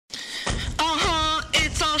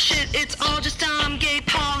shit, it's all just dumb gay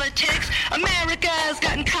politics. America's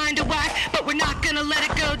gotten kinda whack, but we're not gonna let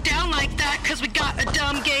it go down like that, cause we got a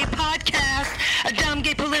dumb gay podcast, a dumb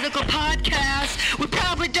gay political podcast. We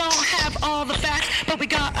probably don't have all the facts, but we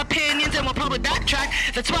got opinions and we'll probably backtrack.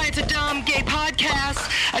 That's why it's a dumb gay podcast,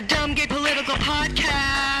 a dumb gay political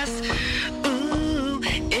podcast. Ooh,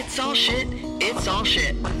 it's all shit, it's all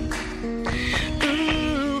shit.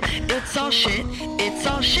 Ooh, it's all shit, it's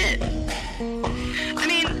all shit. I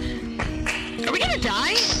mean, are we gonna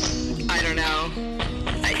die? I don't know.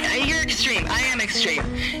 You're extreme. I am extreme.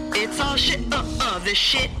 It's all shit. This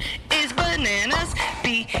shit is bananas.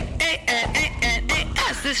 B-A-N-A-N-A-S.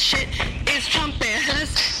 This shit is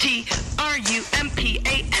Trumpanas.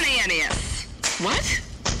 Trumpanas. What?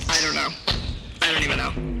 I don't know. I don't even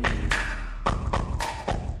know.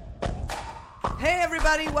 Hey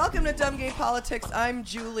everybody, welcome to Dumb Gay Politics. I'm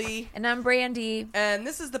Julie. And I'm Brandy. And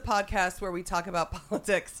this is the podcast where we talk about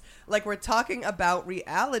politics like we're talking about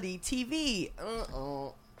reality TV.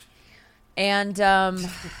 And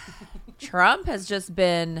Trump has just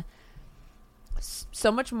been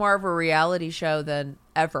so much more of a reality show than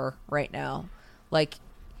ever right now. Like,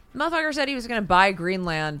 motherfucker said he was going to buy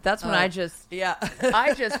Greenland. That's when I just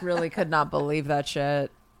really could not believe that shit.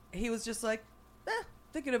 He was just like,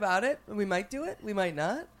 thinking about it. We might do it. We might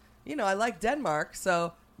not. You know, I like Denmark,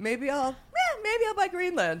 so maybe I'll buy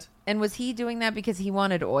Greenland. And was he doing that because he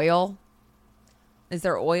wanted oil? Is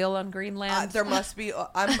there oil on Greenland? There must be.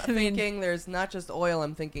 I'm thinking there's not just oil.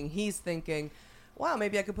 I'm thinking he's thinking, wow,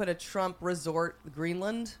 maybe I could put a Trump resort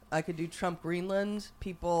Greenland. I could do Trump Greenland.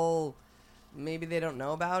 People, maybe they don't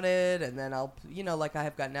know about it. And then I'll, like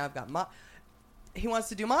I've got he wants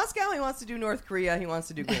to do Moscow. He wants to do North Korea. He wants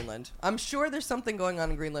to do Greenland. I'm sure there's something going on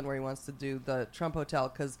in Greenland where he wants to do the Trump Hotel,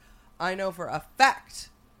 because I know for a fact.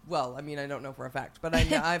 Well, I mean, I don't know for a fact, but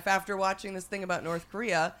I've after watching this thing about North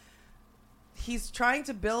Korea, he's trying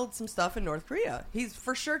to build some stuff in North Korea. He's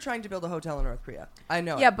for sure trying to build a hotel in North Korea. I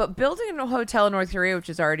know. Yeah, but building a hotel in North Korea, which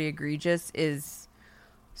is already egregious, is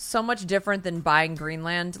so much different than buying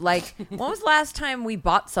Greenland. Like, when was the last time we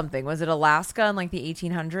bought something? Was it Alaska in like the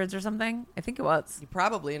 1800s or something? I think it was.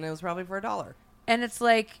 Probably, and it was probably for $1. And it's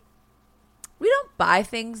like, we don't buy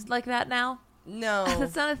things like that now. No.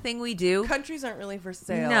 That's not a thing we do. Countries aren't really for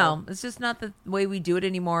sale. No, it's just not the way we do it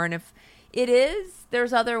anymore. And if it is,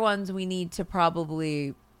 there's other ones we need to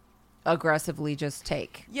probably aggressively just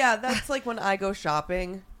take. Yeah, that's like when I go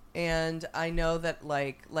shopping. And I know that,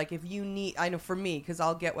 like if you need, I know for me, because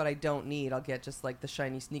I'll get what I don't need. I'll get just, like, the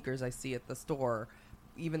shiny sneakers I see at the store,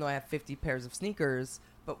 even though I have 50 pairs of sneakers.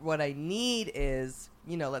 But what I need is,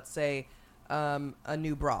 let's say, a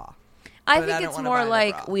new bra. I think it's more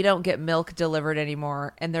like we don't get milk delivered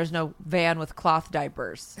anymore, and there's no van with cloth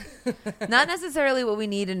diapers. Not necessarily what we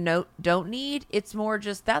need and don't need. It's more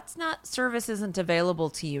just service isn't available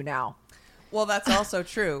to you now. Well, that's also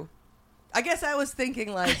true. I guess I was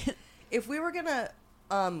thinking, like, if we were gonna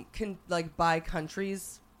buy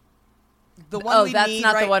countries, the one we that's need,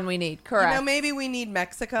 not right? the one we need. Correct. Maybe we need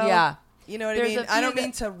Mexico. Yeah. You know what I mean? I don't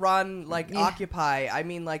mean to run, occupy. I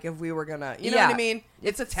mean, like, if we were gonna, you know what I mean?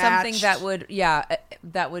 It's attached. Something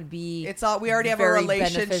that would be. It's all, we already have a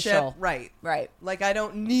relationship. Beneficial. Right. Right. Like, I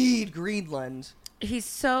don't need Greenland. He's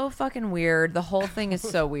so fucking weird. The whole thing is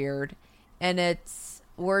so weird. And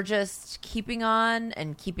we're just keeping on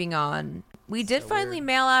and keeping on. We did finally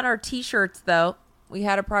mail out our T-shirts, though. We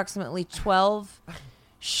had approximately 12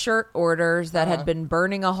 shirt orders that had been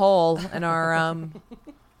burning a hole in our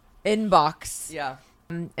inbox. Yeah.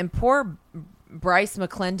 And poor Bryce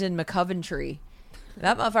McClendon McCoventry.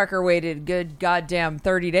 That motherfucker waited good goddamn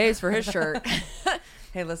 30 days for his shirt.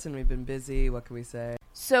 Hey, listen, we've been busy. What can we say?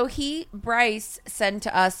 So Bryce sent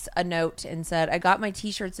to us a note and said, I got my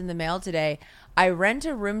T-shirts in the mail today. I rent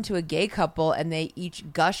a room to a gay couple and they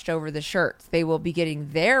each gushed over the shirts. They will be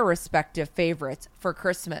getting their respective favorites for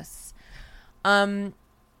Christmas.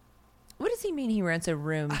 What does he mean he rents a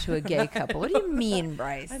room to a gay couple? What do you mean,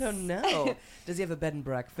 Bryce? I don't know. Does he have a bed and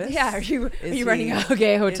breakfast? Yeah, are you running a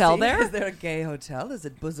gay hotel there? Is there a gay hotel? Is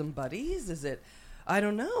it bosom buddies? Is it... I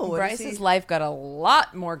don't know. Bryce's life got a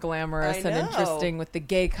lot more glamorous and interesting with the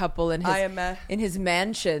gay couple in his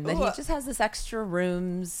mansion. That he just has this extra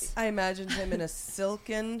rooms. I imagined him in a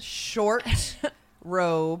silken short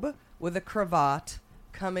robe with a cravat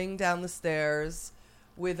coming down the stairs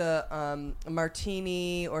with a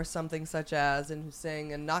martini or something such as, and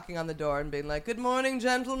saying and knocking on the door and being like, "Good morning,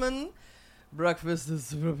 gentlemen. Breakfast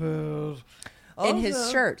is prepared." In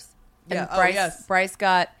his shirts. Yeah. And Bryce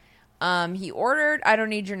got... he ordered I Don't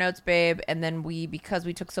Need Your Notes, Babe, and then because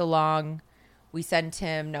we took so long, we sent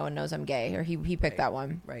him No One Knows I'm Gay, or he picked that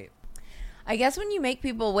one. Right. I guess when you make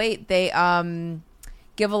people wait, they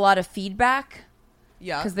give a lot of feedback.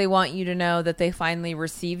 Yeah. Because they want you to know that they finally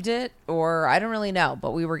received it. Or I don't really know.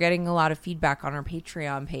 But we were getting a lot of feedback on our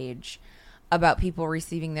Patreon page about people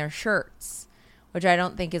receiving their shirts. Which I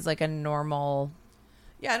don't think is like a normal...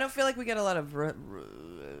 Yeah, I don't feel like we get a lot of...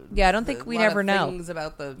 Yeah, I don't think we never know. Things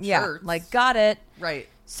about the Yeah, shirts. like, got it. Right.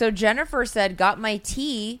 So Jennifer said, got my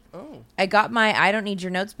tea. Oh. I got my I Don't Need Your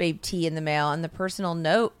Notes, Babe tea in the mail. And the personal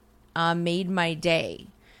note made my day.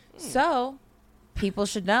 So... people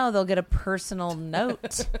should know they'll get a personal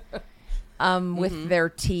note with their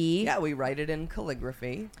tea. Yeah, we write it in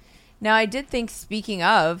calligraphy. Now, I did think, speaking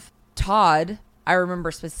of Todd, I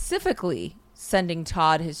remember specifically sending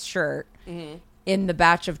Todd his shirt in the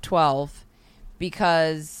batch of 12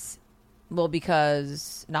 because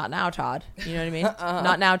not now Todd. You know what I mean?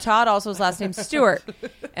 Not now Todd. Also, his last name's Stewart.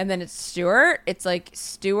 And then it's Stewart. It's like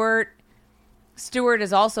Stewart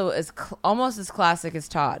is also almost as classic as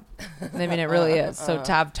Todd. I mean, it really is. So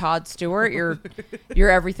to have Todd Stewart, you're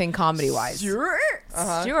everything comedy wise.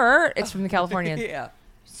 Stewart. It's from the Californians. Yeah.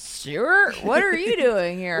 Stewart, what are you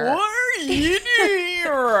doing here? What are you doing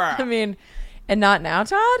here? I mean, and not now,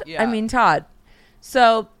 Todd? Yeah. I mean, Todd.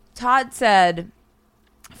 So Todd said,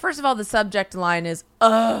 first of all, the subject line is,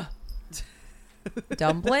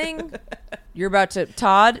 dumpling? You're about to,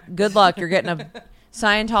 Todd, good luck. You're getting a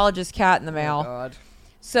Scientologist cat in the mail. Oh, God.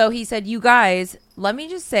 So he said, you guys, let me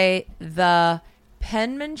just say the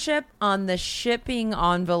penmanship on the shipping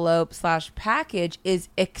envelope / package is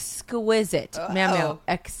exquisite. Ma'am,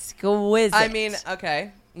 exquisite. I mean,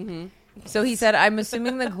 okay. Mm-hmm. So he said, I'm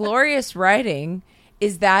assuming the glorious writing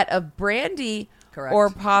is that of Brandy Correct. or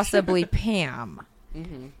possibly Pam.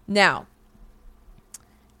 Mm-hmm. Now,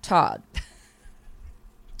 Todd,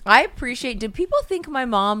 I appreciate, do people think my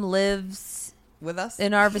mom lives with us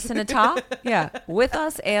in our vicinity? Yeah, with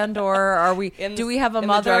us, and or are we? Do we have a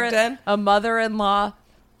mother-in-law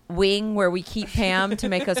wing where we keep Pam to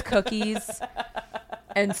make us cookies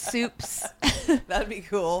and soups? That'd be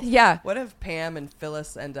cool. Yeah. What if Pam and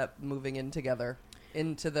Phyllis end up moving in together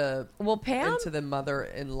into the Pam, into the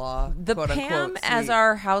mother-in-law? The quote, Pam unquote, as suite.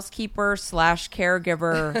 our housekeeper /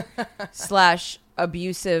 caregiver /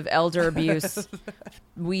 abusive elder abuse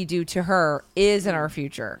we do to her is in our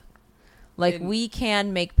future. Like, we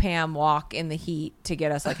can make Pam walk in the heat to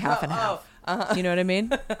get us, like, half and half. You know what I mean?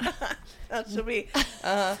 That should be.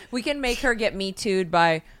 We can make her get Me Too'd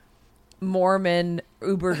by Mormon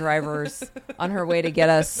Uber drivers on her way to get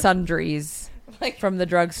us sundries from the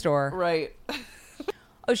drugstore. Right.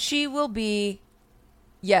 Oh, she will be,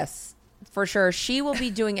 yes, for sure. She will be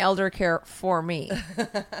doing elder care for me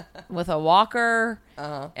with a walker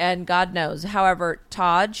and God knows. However,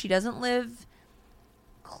 Todd, she doesn't live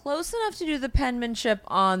close enough to do the penmanship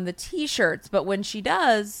on the T-shirts, but when she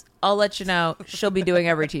does, I'll let you know. She'll be doing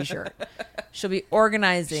every T-shirt. She'll be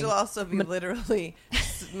organizing. She'll also be literally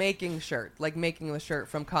making shirt, like making the shirt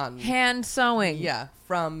from cotton. Hand sewing. Yeah,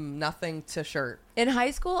 from nothing to shirt. In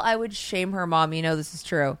high school, I would shame her mom. You know this is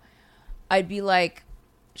true. I'd be like,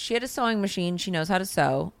 she had a sewing machine. She knows how to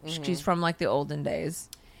sew. Mm-hmm. She's from like the olden days.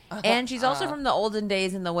 And she's also from the olden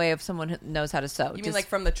days in the way of someone who knows how to sew. You mean like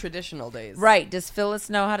from the traditional days? Right. Does Phyllis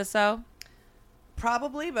know how to sew?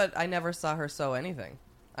 Probably, but I never saw her sew anything.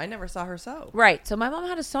 I never saw her sew. Right. So my mom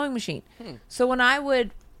had a sewing machine. So when I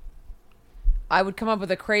would come up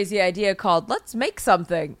with a crazy idea called, let's make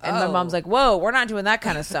something. And my mom's like, whoa, we're not doing that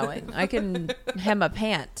kind of sewing. I can hem a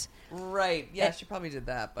pant. Right. Yeah, she probably did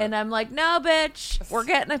that. But... And I'm like, no, bitch, we're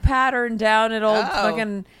getting a pattern down at old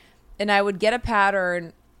fucking... And I would get a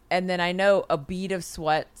pattern... And then I know a bead of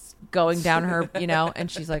sweat's going down her, you know,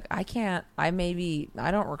 and she's like, I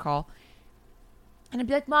don't recall. And I'd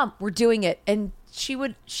be like, Mom, we're doing it. And she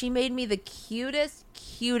made me the cutest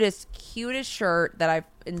shirt that I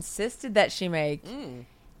insisted that she make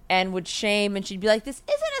and would shame. And she'd be like, this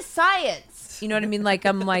isn't a science. You know what I mean? Like,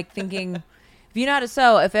 I'm like thinking, if you know how to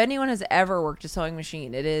sew, if anyone has ever worked a sewing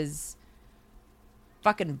machine, it is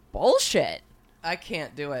fucking bullshit. I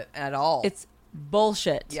can't do it at all. It's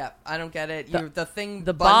bullshit. Yeah, I don't get it. The thing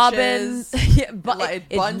the bunches, bobbins, yeah, it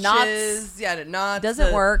bunches. Knots, yeah, it knots.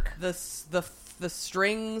 Doesn't work. The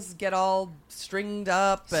strings get all stringed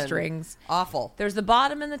up. And strings. Awful. There's the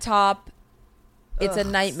bottom and the top. It's a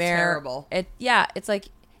nightmare. It's terrible. It's like,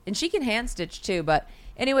 and she can hand stitch too. But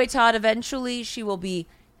anyway, Todd, eventually she will be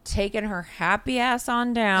taking her happy ass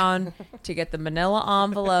on down to get the manila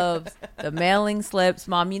envelopes, the mailing slips.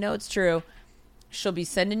 Mom, you know it's true. She'll be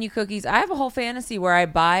sending you cookies. I have a whole fantasy where I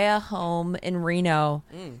buy a home in Reno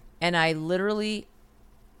and I literally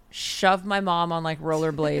shove my mom on like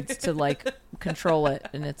rollerblades to like control it.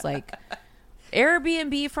 And it's like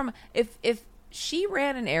Airbnb from if she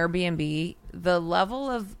ran an Airbnb, the level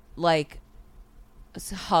of like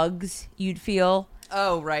hugs you'd feel.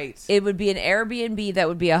 Oh, right. It would be an Airbnb that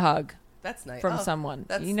would be a hug. That's nice. From someone.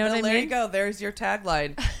 You know what I mean? There you go. There's your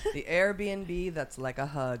tagline. The Airbnb that's like a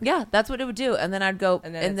hug. Yeah, that's what it would do. And then I'd go,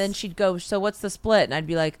 and then she'd go, so what's the split? And I'd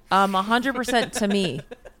be like, 100% to me.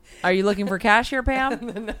 Are you looking for cash here, Pam? And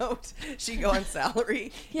the note, she'd go on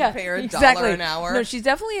salary. Yeah, you pay her exactly. $1 an hour. No, she's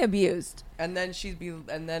definitely abused. And then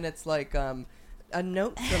and then it's like a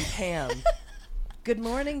note from Pam. Good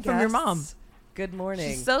morning, guests. From your mom. Good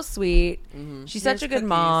morning. She's so sweet. Mm-hmm. She's Here's such a good cookies.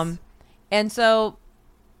 mom. And so,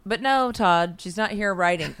 but no, Todd, she's not here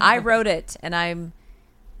writing. I wrote it, and I'm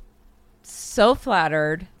so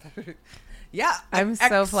flattered. Yeah, I'm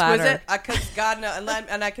so flattered. Because God knows,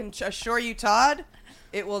 and I can assure you, Todd,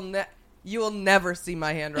 you will never see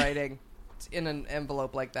my handwriting in an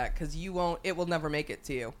envelope like that because you won't. It will never make it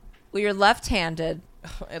to you. Well, you're left-handed.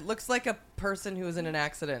 It looks like a person who was in an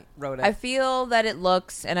accident wrote it. I feel that it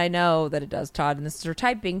looks, and I know that it does, Todd, and this is her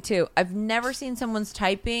typing too. I've never seen someone's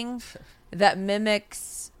typing that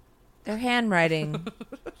mimics their handwriting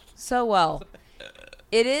so well.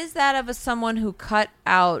 It is that of someone who cut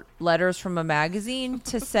out letters from a magazine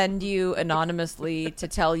to send you anonymously to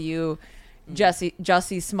tell you,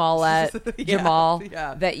 Jussie Smollett, Jamal,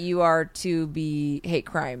 that you are to be hate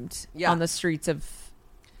crimed on the streets of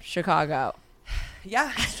Chicago.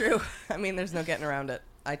 Yeah, it's true. I mean, there's no getting around it.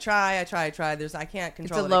 I try. I can't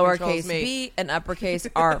control it. It's a lowercase b and uppercase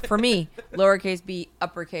R. For me, lowercase b,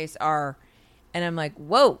 uppercase R. And I'm like,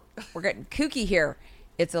 whoa, we're getting kooky here.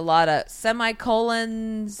 It's a lot of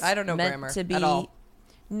semicolons. I don't know meant grammar to be, at all.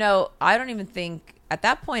 No, I don't even think, at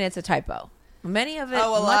that point, it's a typo. Many of it,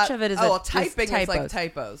 much of it is typing is is like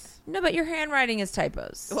typos. No, but your handwriting is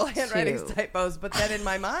typos. Well, handwriting is typos, but then in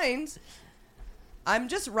my mind, I'm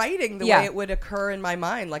just writing the Yeah. way it would occur in my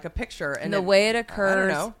mind, like a picture. And the way it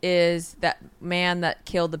occurs is that man that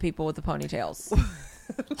killed the people with the ponytails.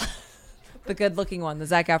 The good-looking one, the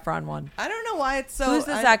Zac Efron one. I don't know why it's so... Who's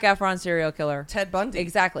the Zac Efron serial killer? Ted Bundy.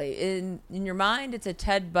 Exactly. In your mind, it's a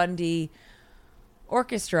Ted Bundy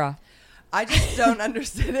orchestra. I just don't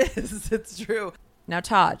understand it. It's true. Now,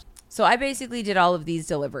 Todd. So I basically did all of these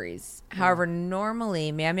deliveries. However,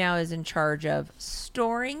 normally, Meow Meow is in charge of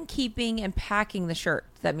storing, keeping, and packing the shirts.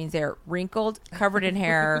 That means they're wrinkled, covered in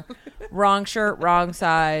hair, wrong shirt, wrong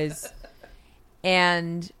size,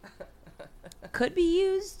 and could be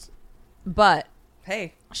used. But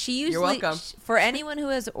hey, she usually, you're welcome. For anyone who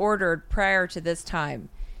has ordered prior to this time,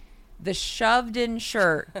 the shoved-in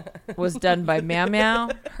shirt was done by Meow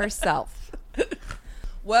Meow herself.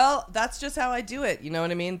 Well, that's just how I do it. You know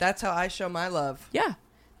what I mean? That's how I show my love. Yeah,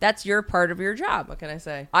 that's your part of your job. What can I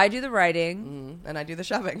say? I do the writing, and I do the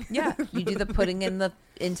shoving. Yeah, you do the putting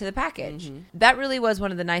into the package. That really was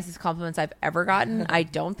one of the nicest compliments I've ever gotten. I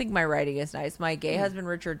don't think my writing is nice. My gay husband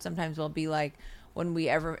Richard sometimes will be like,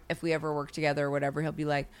 if we ever work together or whatever, he'll be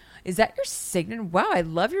like, "Is that your signature? Wow, I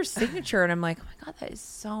love your signature." And I'm like, "Oh my God, that is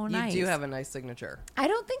so nice." You do have a nice signature. I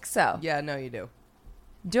don't think so. Yeah, no, you do.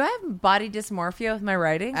 Do I have body dysmorphia with my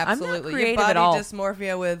writing? Absolutely. I'm not creative you have body at all.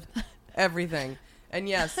 dysmorphia with everything. And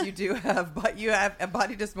yes, you do have, but you have a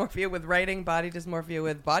body dysmorphia with writing, body dysmorphia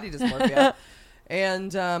with body dysmorphia.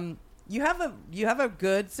 And you have a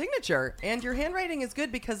good signature, and your handwriting is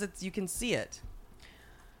good because you can see it.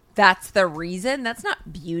 That's the reason. That's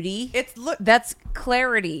not beauty. That's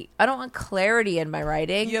clarity. I don't want clarity in my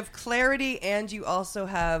writing. You have clarity, and you also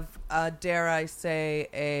have, dare I say,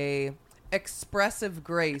 a expressive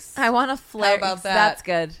grace. I want to flare. How about that? That's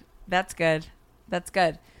good. That's good. That's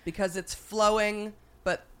good. Because it's flowing,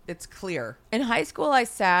 but it's clear. In high school, I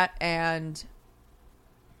sat and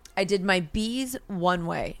I did my B's one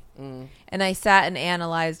way. And I sat and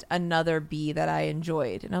analyzed another B that I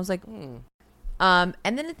enjoyed. And I was like, And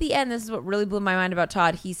then at the end, this is what really blew my mind about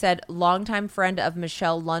Todd. He said, longtime friend of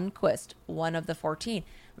Michelle Lundquist, one of the 14.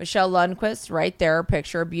 Michelle Lundquist, right there,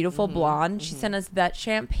 picture, beautiful blonde. She sent us that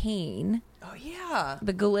champagne. Oh, yeah.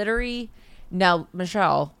 The glittery. Now,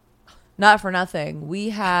 Michelle, not for nothing, we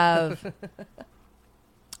have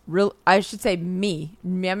I should say me.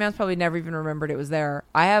 Meow Meow's probably never even remembered it was there.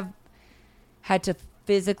 I have had to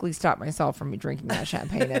physically stop myself from drinking that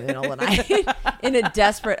champagne in the middle of the night. In a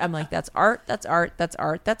desperate, I'm like, that's art, that's art, that's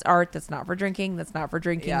art, that's art. That's not for drinking. That's not for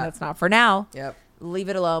drinking. Yeah. That's not for now. Yep. Leave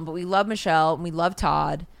it alone. But we love Michelle and we love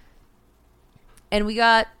Todd. And we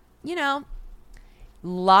got,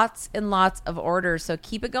 lots and lots of orders. So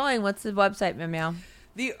keep it going. What's the website, Meow Meow?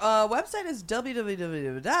 The website is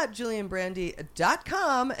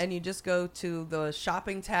www.julianbrandy.com, and you just go to the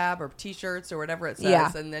shopping tab or T-shirts or whatever it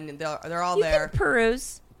says, and then they're all there. You can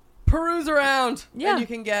peruse around. Yeah. And you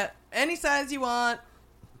can get any size you want.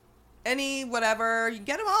 Any whatever. You can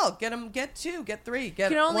get them all. Get 2, get 3. You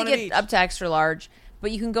can only one of get each. up to extra large. But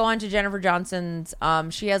you can go on to Jennifer Johnson's.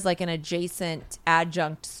 She has like an adjacent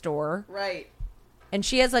adjunct store. Right. And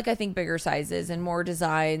she has like, I think, bigger sizes and more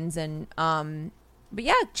designs. And but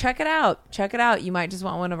yeah, check it out. Check it out. You might just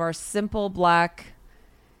want one of our simple black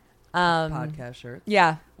podcast shirts.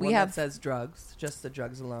 Yeah. One that says drugs, just the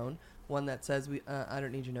drugs alone. One that says I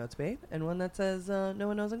don't need your notes, babe. And one that says no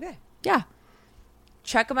one knows I'm gay. Yeah.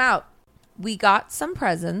 Check them out. We got some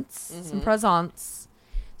presents, some presents,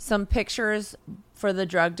 some pictures for the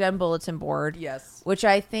Drug Den bulletin board. Yes. Which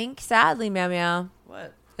I think, sadly, Meow,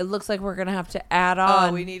 What? it looks like we're going to have to add on.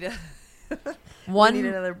 Oh, we need we need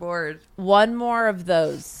another board. One more of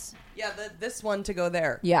those. Yeah, this one to go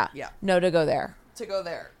there. Yeah. Yeah. No, to go there. To go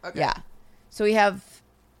there. Okay. Yeah. So we have,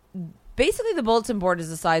 basically the bulletin board is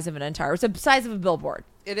the size of it's the size of a billboard.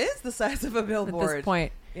 It is the size of a billboard. At this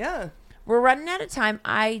point. Yeah. We're running out of time.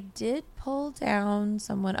 I did pull down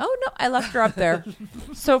someone. Oh, no, I left her up there.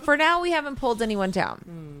 So for now, we haven't pulled anyone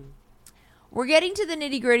down. We're getting to the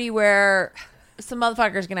nitty gritty where some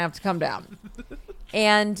motherfucker's going to have to come down.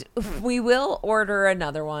 And we will order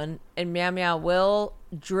another one. And Meow Meow will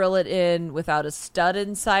drill it in without a stud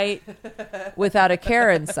in sight, without a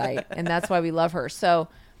care in sight. And that's why we love her. So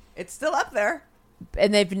it's still up there.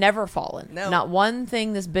 And they've never fallen. No. Not one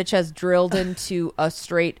thing this bitch has drilled into a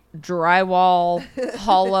straight drywall,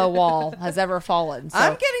 hollow wall has ever fallen. So.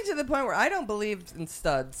 I'm getting to the point where I don't believe in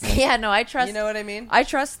studs. Yeah, no, I trust. You know what I mean? I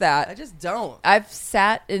trust that. I just don't. I've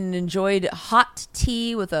sat and enjoyed hot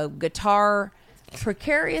tea with a guitar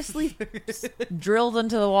precariously drilled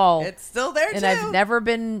into the wall. It's still there, and too. I've never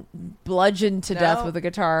been bludgeoned to death with a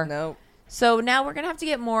guitar. No. So now we're going to have to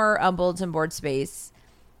get more bulletin board space.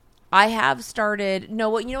 I have started. You know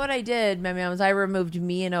what I did, Meme, was I removed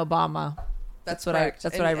me and Obama. That's what correct.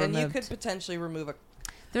 what I removed. And you could potentially remove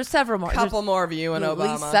There's several more. Couple more of you and at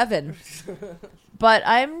Obama. least 7. But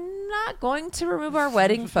I'm not going to remove our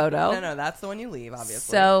wedding photo. No, that's the one you leave, obviously.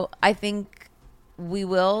 So I think we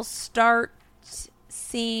will start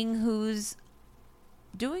seeing who's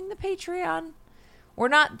doing the Patreon. We're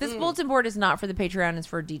not. This bulletin board is not for the Patreon. It's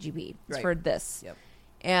for DGP. It's for this. Yep.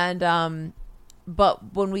 And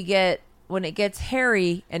but when it gets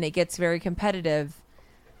hairy and it gets very competitive,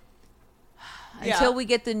 until we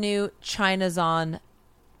get the new China's on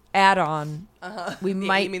add-on, we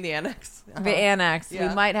might. You mean the annex? The annex. Yeah.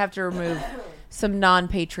 We might have to remove some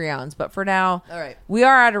non-Patreons. But for now, all right, we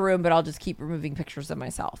are out of room, but I'll just keep removing pictures of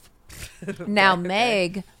myself. Now, okay.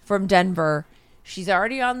 Meg from Denver, she's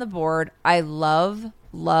already on the board. I love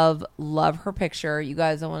her picture. You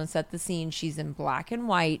guys don't want to set the scene. She's in black and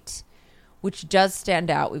white, which does stand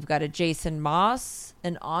out. We've got a Jason Moss,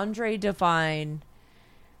 an Andre Devine,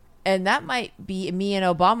 and that might be me and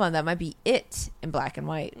Obama. And that might be it in black and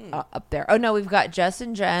white up there. Oh, no, we've got Jess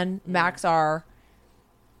and Jen, Max R.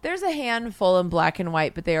 There's a handful in black and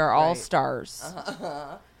white, but they are all stars.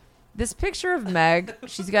 This picture of Meg,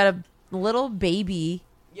 she's got a little baby.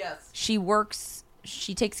 Yes. She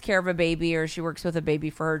takes care of a baby, or she works with a baby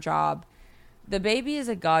for her job. The baby is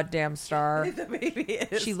a goddamn star. The baby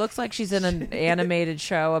is. She looks like she's in an animated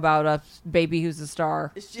show about a baby who's a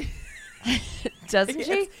star. Doesn't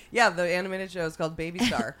she? Yeah, the animated show is called Baby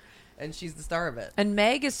Star, and she's the star of it. And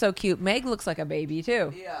Meg is so cute. Meg looks like a baby,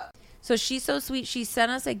 too. Yeah. So she's so sweet. She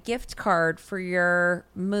sent us a gift card for your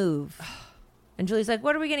move. And Julie's like,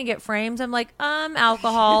 what are we going to get, frames? I'm like,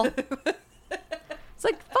 alcohol. It's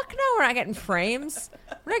like, fuck no, we're not getting frames.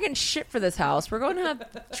 We're not getting shit for this house. We're going to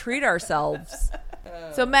have to treat ourselves.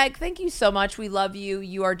 So, Meg, thank you so much. We love you.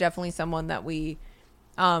 You are definitely someone that we,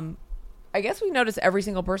 I guess we notice every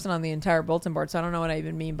single person on the entire bulletin board. So I don't know what I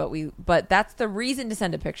even mean, but that's the reason to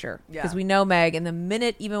send a picture. Because we know Meg. And the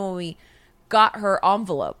minute, even when we got her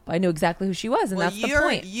envelope, I knew exactly who she was. And that's the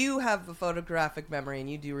point. You have a photographic memory, and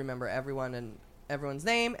you do remember everyone and everyone's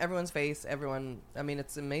name, everyone's face, everyone. I mean,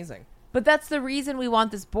 it's amazing. But that's the reason we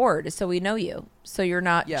want this board, is so we know you. So you're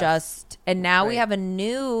not just... And now we have a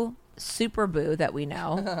new super boo that we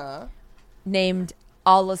know named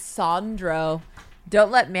Alessandro.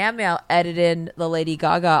 Don't let Mammal edit in the Lady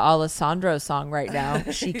Gaga Alessandro song right now.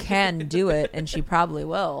 She can do it, and she probably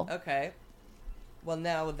will. Okay. Well,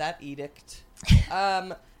 now with that edict...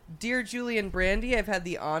 Dear Julie and Brandy, I've had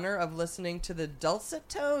the honor of listening to the dulcet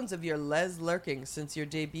tones of your Les Lurking since your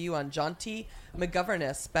debut on Jaunty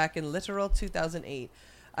McGoverness back in literal 2008.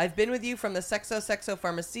 I've been with you from the Sexo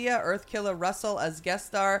Pharmacia, Earthkiller Russell as guest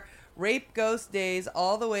star, Rape Ghost days,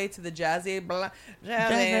 all the way to the Jazzy Blase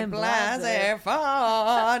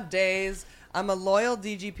Fun days. I'm a loyal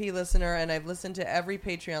DGP listener, and I've listened to every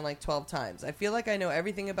Patreon like 12 times. I feel like I know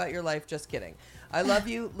everything about your life. Just kidding. I love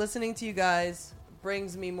you. Listening to you guys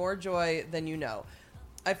brings me more joy than you know.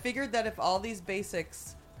 I figured that if all these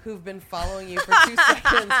basics who've been following you for 2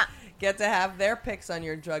 seconds get to have their picks on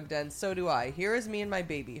your drug den, so do I. Here is me and my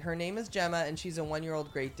baby. Her name is Gemma, and she's a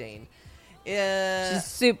 1-year-old Great Dane. She's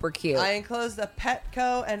super cute. I enclosed a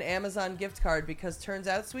Petco and Amazon gift card because turns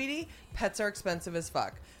out, sweetie, pets are expensive as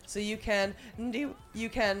fuck. So you can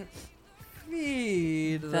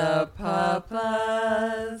feed the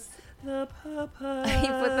papas. The papas. He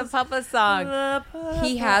put the papa song.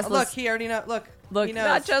 He has. Look, he already know. Look, he knows.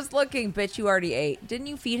 Not just looking, bitch. You already ate. Didn't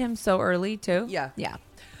you feed him so early too? Yeah.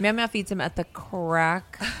 Meow Meow feeds him at the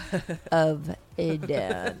crack of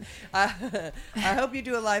dawn. I hope you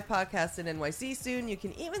do a live podcast in NYC soon. You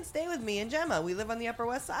can even stay with me and Gemma. We live on the Upper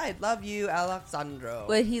West Side. Love you, Alexandro.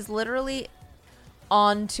 Well, he's literally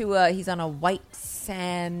he's on a white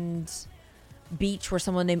sand beach where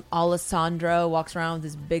someone named Alessandro walks around with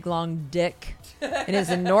his big long dick and his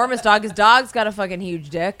enormous dog. His dog's got a fucking huge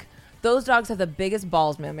dick. Those dogs have the biggest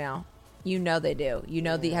balls, Meow Meow. You know they do. You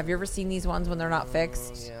know have you ever seen these ones when they're not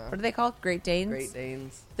fixed? Yeah. What are they called? Great Danes? Great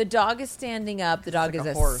Danes. The dog is standing up. The dog like is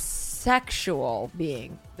a horse. sexual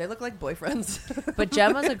being. They look like boyfriends. But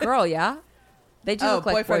Gemma's a girl, yeah? They do look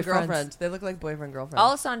like boyfriend, boyfriends. girlfriend. They look like boyfriend, girlfriend.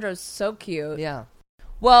 Alessandro's so cute. Yeah.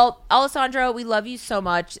 Well, Alessandro, we love you so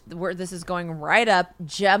much. This is going right up.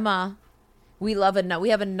 Gemma, we have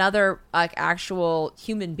another actual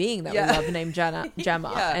human being that we love named Gemma.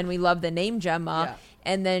 Yeah. And we love the name Gemma. Yeah.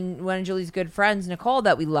 And then one of Julie's good friends, Nicole,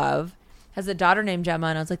 that we love, has a daughter named Gemma.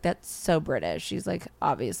 And I was like, that's so British. She's like,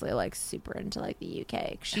 obviously, like, super into like the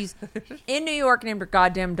UK. She's in New York, named her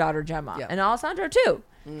goddamn daughter Gemma. Yeah. And Alessandro, too.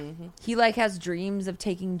 Mm-hmm. He like has dreams of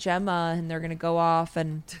taking Gemma, and they're going to go off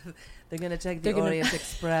and... They're going to take the Orient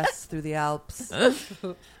Express through the Alps.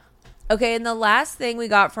 Okay, and the last thing we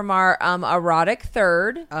got from our erotic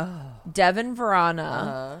third, Devin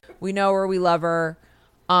Verana. We know her, we love her.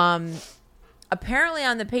 Apparently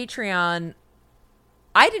on the Patreon,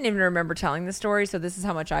 I didn't even remember telling the story, so this is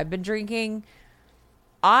how much I've been drinking.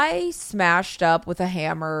 I smashed up with a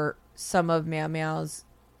hammer some of Meow Meow's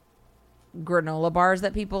granola bars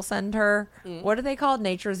that people send her. What are they called?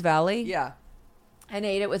 Nature's Valley? Yeah. And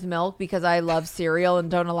ate it with milk because I love cereal and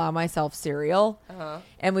don't allow myself cereal.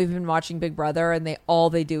 And we've been watching Big Brother, and all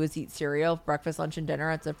they do is eat cereal, breakfast, lunch, and dinner.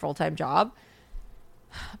 It's a full-time job.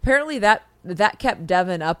 Apparently that kept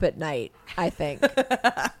Devin up at night, I think.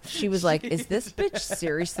 She was like, is this bitch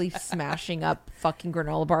seriously smashing up fucking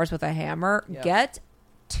granola bars with a hammer? Yep. Get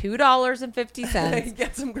 $2.50.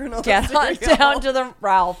 Get some granola Get on cereal. down to the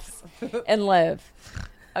Ralph's and live.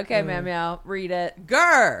 Okay, Meow Meow, read it.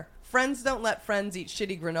 Grr! Friends don't let friends eat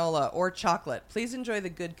shitty granola or chocolate. Please enjoy the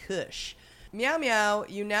good kush. Meow Meow,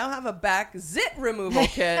 you now have a back zit removal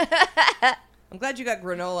kit. I'm glad you got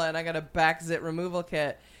granola and I got a back zit removal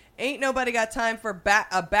kit. Ain't nobody got time for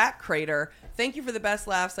a back crater. Thank you for the best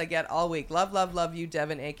laughs I get all week. Love, love, love you,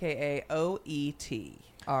 Devin, a.k.a. OET,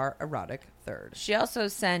 our erotic third. She also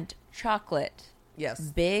sent chocolate. Yes.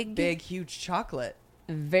 Big, huge chocolate.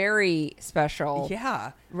 Very special.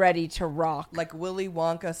 Yeah. Ready to rock. Like Willy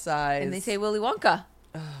Wonka size. And they say Willy Wonka.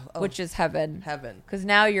 Which is heaven. Heaven. Because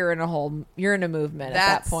now you're in a movement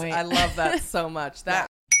at that point. I love that so much. That.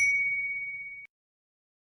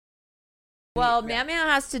 Well, Meow Meow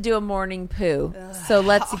has to do a morning poo. So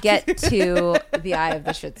let's get to the eye of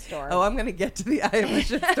the shitstorm. Oh, I'm going to get to the eye of the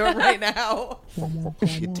shitstorm right now.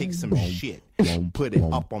 You take some shit, put it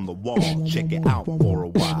up on the wall, check it out for a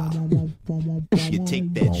while. You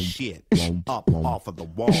take that shit up off of the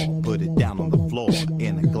wall, put it down on the floor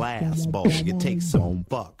in a glass bowl. You take some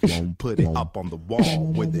fuck, put it up on the wall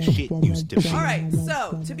where the shit used to be. All right,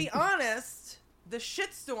 so to be honest, the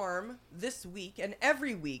shitstorm this week and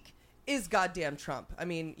every week is goddamn Trump. I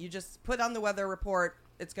mean, you just put on the weather report,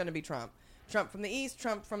 it's going to be Trump. Trump from the east,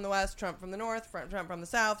 Trump from the west, Trump from the north, Trump from the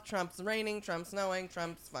south, Trump's raining, Trump's snowing,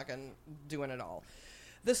 Trump's fucking doing it all.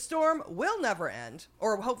 The storm will never end,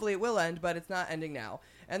 or hopefully it will end, but it's not ending now.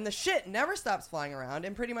 And the shit never stops flying around,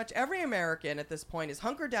 and pretty much every American at this point is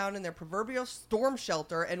hunkered down in their proverbial storm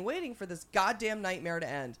shelter and waiting for this goddamn nightmare to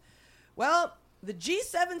end. Well, the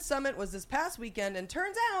G7 summit was this past weekend, and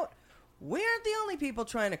turns out we aren't the only people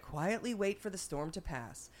trying to quietly wait for the storm to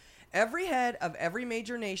pass. Every head of every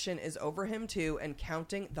major nation is over him too and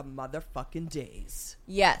counting the motherfucking days.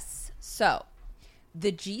 Yes. So,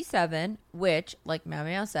 the G7, which, like Meow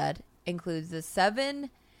Meow said, includes the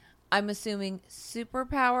 7, I'm assuming,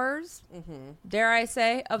 superpowers, dare I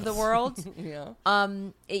say, of the world. Yeah.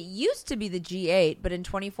 It used to be the G8, but in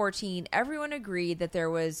 2014, everyone agreed that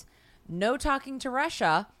there was no talking to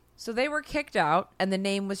Russia. So they were kicked out, and the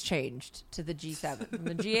name was changed to the G7. From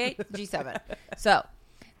the G8, G7. So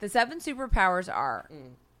the 7 superpowers are,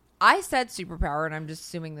 I said superpower, and I'm just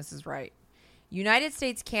assuming this is right. United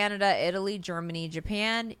States, Canada, Italy, Germany,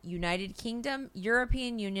 Japan, United Kingdom,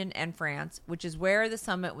 European Union, and France, which is where the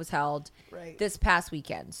summit was held this past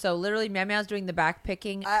weekend. So literally, Meow Meow's doing the back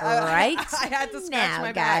picking right I had to scratch now,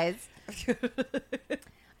 my guys.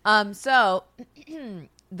 back. So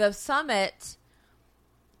the summit,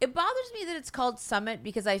 it bothers me that it's called summit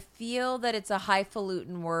because I feel that it's a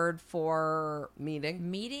highfalutin word for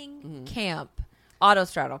meeting, camp,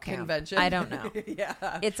 autostraddle camp, convention. I don't know.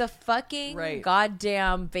 Yeah, it's a fucking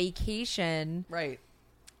goddamn vacation. Right.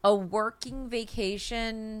 A working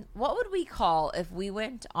vacation. What would we call if we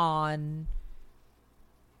went on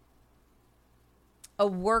a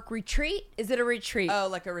work retreat? Is it a retreat? Oh,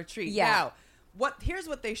 like a retreat. Yeah. Now, here's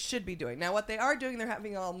what they should be doing. Now, what they are doing, they're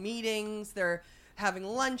having all meetings, they're having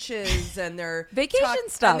lunches, and they're vacation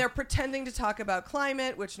stuff. And they're pretending to talk about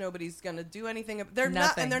climate, which nobody's going to do anything. They're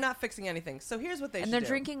not, and they're not fixing anything. So here's what they should do. And they're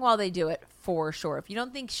drinking while they do it, for sure. If you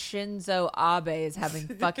don't think Shinzo Abe is having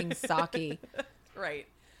fucking sake. Right.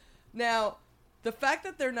 Now, the fact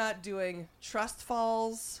that they're not doing trust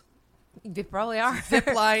falls. They probably are. Zip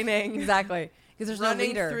lining. Exactly. Because there's no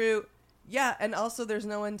leader. Through. Yeah, and also there's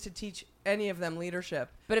no one to teach any of them leadership.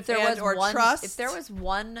 But if there was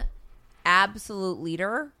one absolute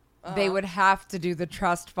leader, they would have to do the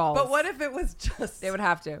trust falls. But what if it was just... They would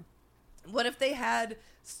have to. What if they had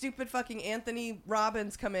stupid fucking Anthony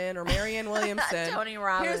Robbins come in, or Marianne Williamson? Tony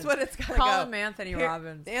Robbins. Here's what it's gotta Call go. him Anthony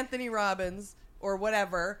Robbins. Anthony Robbins, or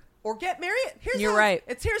whatever. Or get Marianne... Here's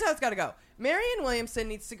how it's gotta go. Marianne Williamson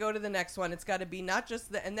needs to go to the next one. It's gotta be not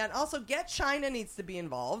just the... And then also get China needs to be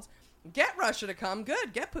involved. Get Russia to come.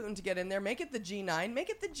 Good. Get Putin to get in there. Make it the G9. Make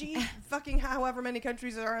it the G fucking however many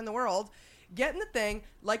countries there are in the world. Get in the thing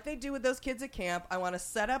like they do with those kids at camp. I want a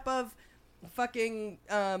setup of fucking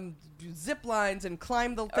zip lines and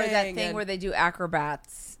climb the thing. Or that thing where they do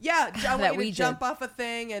acrobats. Yeah. I want you to jump off a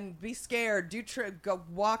thing and be scared. Go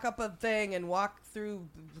walk up a thing and walk through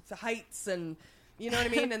the heights, and you know what I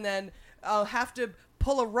mean? And then I'll have to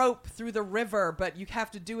pull a rope through the river, but you have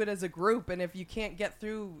to do it as a group, and if you can't get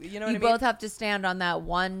through, you know what I mean? You both have to stand on that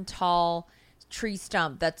one tall tree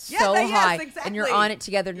stump that's so high, exactly. and you're on it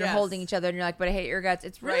together, and you're holding each other, and you're like, but I hate your guts.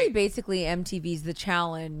 It's really basically MTV's The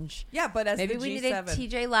Challenge. Yeah, but as maybe the we G7. needed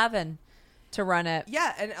TJ Lavin to run it.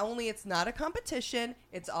 Yeah, and only it's not a competition.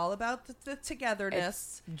 It's all about the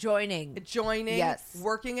togetherness. It's joining, yes,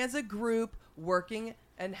 working as a group, working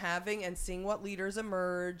and having and seeing what leaders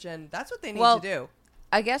emerge, and that's what they need to do.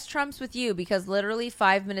 I guess Trump's with you because literally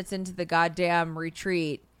 5 minutes into the goddamn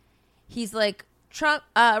retreat, he's like,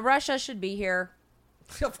 Russia should be here.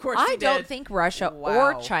 Of course I don't think Russia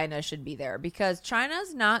Wow. or China should be there because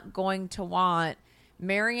China's not going to want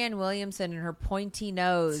Marianne Williamson and her pointy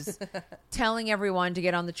nose telling everyone to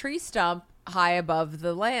get on the tree stump high above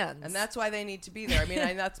the lands. And that's why they need to be there. I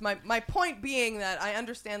mean, that's my point being that I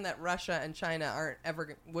understand that Russia and China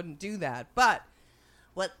wouldn't do that. But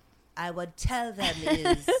what I would tell them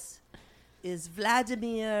is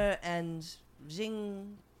Vladimir and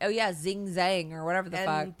Xing. Oh, yeah, Zing Zhang or whatever the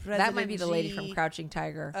fuck. That might be the lady from Crouching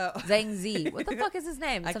Tiger. Oh. Zhang Z. What the fuck is his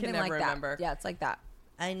name? I Something can never like remember. that. Yeah, it's like that.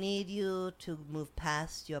 I need you to move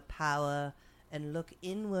past your power and look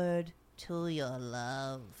inward to your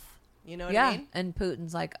love. You know what I mean? And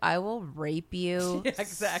Putin's like, I will rape you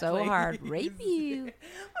exactly. so hard. Rape you.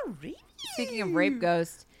 I'll rape you. Speaking of rape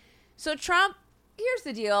ghost. So Trump, here's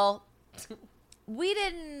the deal. We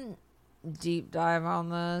didn't deep dive on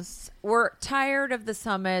this. We're tired of the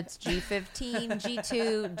summits, G15,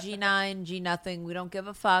 G2, G9, G nothing. We don't give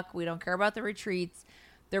a fuck. We don't care about the retreats.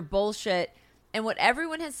 They're bullshit. And what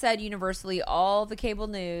everyone has said universally, all the cable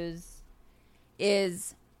news,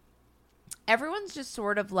 is everyone's just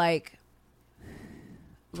sort of like,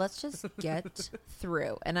 let's just get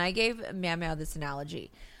through. And I gave Meow Meow this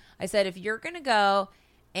analogy. I said, if you're going to go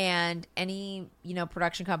and any,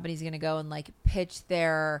 production company is going to go and like pitch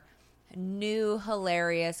their new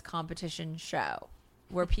hilarious competition show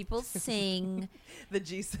where people sing the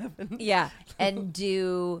G7. Yeah. And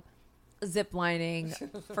do zip lining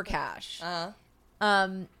for cash.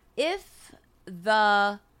 If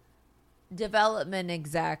the development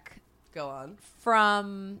exec go on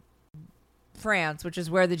from France, which is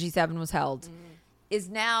where the G7 was held, is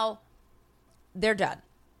now they're done.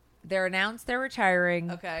 They're announced they're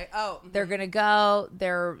retiring. Okay. They're going to go.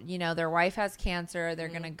 Their wife has cancer. They're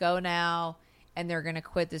going to go now and they're going to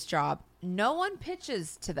quit this job. No one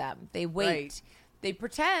pitches to them. They wait. Right. They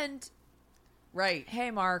pretend Right.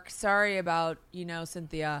 hey, Mark, sorry about,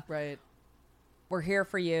 Cynthia. Right. We're here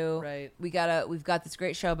for you. Right. We've got this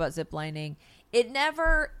great show about ziplining. It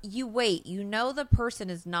never, you wait. The person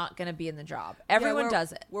is not going to be in the job. Everyone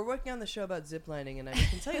does it. We're working on the show about ziplining, and I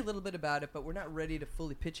can tell you a little bit about it, but we're not ready to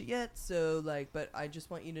fully pitch it yet. So, but I just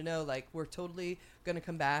want you to know, we're totally going to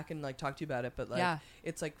come back and, talk to you about it. But,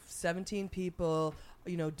 it's 17 people,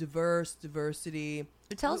 diversity.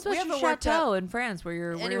 Tell us about your chateau in France where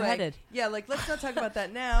you're headed. Yeah, let's not talk about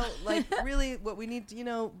that now. Really, what we need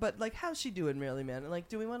to, but how's she doing, really, man?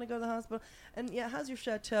 Do we want to go to the hospital? And yeah, how's your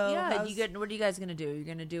chateau? Yeah, what are you guys gonna do? You're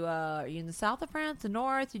gonna do are you in the south of France, the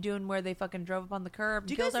north? You doing where they fucking drove up on the curb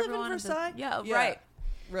and killed everyone? Do you guys live in Versailles? Yeah,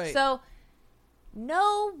 right. So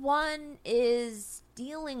no one is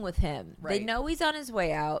dealing with him. Right. They know he's on his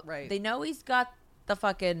way out. Right. They know he's got the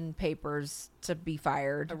fucking papers to be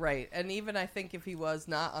fired. Right. And even I think if he was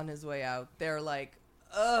not on his way out, they're like,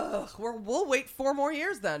 ugh, we'll wait 4 more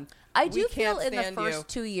years then. I do feel in the first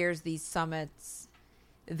 2 years, these summits,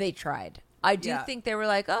 they tried. I do think they were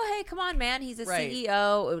like, oh, hey, come on, man. He's a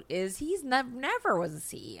CEO. He's never was a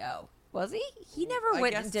CEO. Was he? He never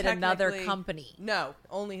went and did another company. No,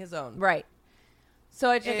 only his own. Right. So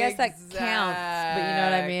I guess that counts. But you know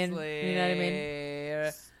what I mean? You know what I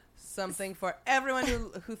mean? Something for everyone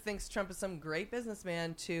who thinks Trump is some great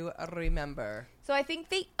businessman to remember. So I think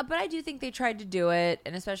I do think they tried to do it,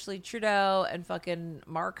 and especially Trudeau and fucking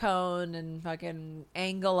Marcone and fucking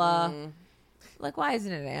Angela. Why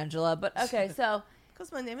isn't it Angela? But okay, so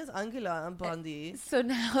because my name is Angela Bondi. So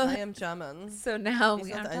now I am German. So now He's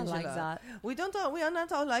we aren't Angela. like that. We are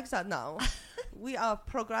not all like that now. We are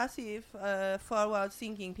progressive,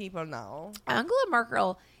 forward-thinking people now. Angela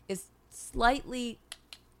Merkel is slightly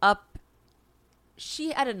up.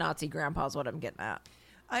 She had a Nazi grandpa is what I'm getting at.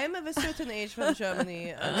 I am of a certain age from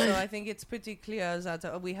Germany, so I think it's pretty clear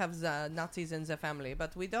that we have the Nazis in the family,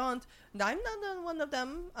 but we don't. I'm not one of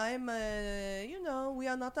them. I'm, we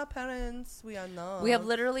are not our parents. We are not. We have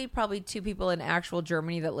literally probably 2 people in actual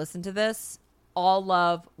Germany that listen to this.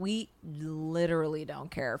 We literally don't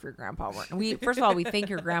care if your grandpa were. First of all, we think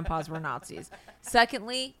your grandpas were Nazis.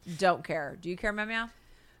 Secondly, don't care. Do you care, Meow?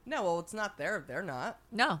 No, well, it's not there. They're not.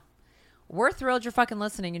 No. We're thrilled you're fucking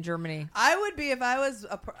listening in Germany. I would be if I was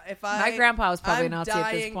my grandpa was probably a Nazi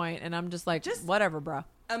at this point, and I'm just like, whatever, bro.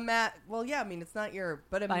 Well, yeah, I mean, it's not your,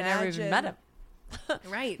 but imagine. I never even met him.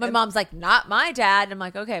 Right. My mom's like, not my dad. And I'm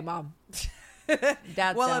like, okay, mom.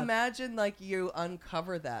 Dad's well, imagine you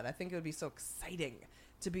uncover that. I think it would be so exciting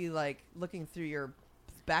to be looking through your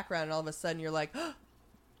background, and all of a sudden you're like,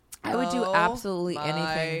 I would do absolutely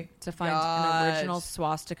anything to find an original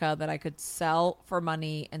swastika that I could sell for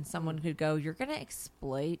money, and someone could go, you're going to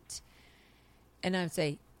exploit. And I would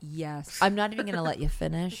say, yes. I'm not even going to let you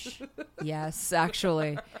finish. Yes,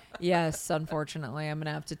 actually. Yes, unfortunately. I'm going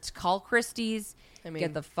to have to call Christie's,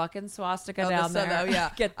 get the fucking swastika down there. Oh,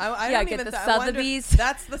 yeah. Get the Sotheby's.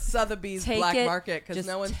 That's the Sotheby's black market, because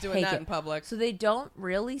no one's doing that in public. So they don't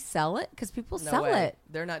really sell it? Because people sell it.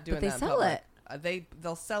 They're not doing that in public. They sell it.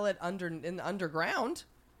 They'll sell it in the underground.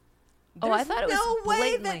 I thought it was no way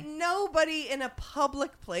blatantly. that nobody in a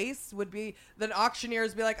public place would be, that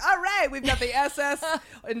auctioneers be like, all right, we've got the SS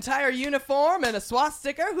entire uniform and a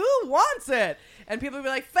swastika. Who wants it? And people would be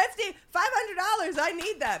like, $500. I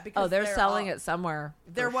need that. Because they're selling it somewhere.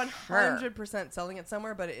 They're 100% selling it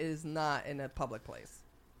somewhere, but it is not in a public place.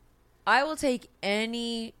 I will take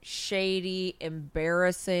any shady,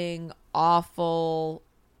 embarrassing, awful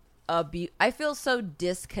abuse. I feel so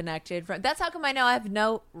disconnected from. That's how come I know I have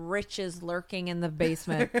no riches lurking in the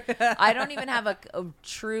basement. I don't even have a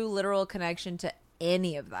true, literal connection to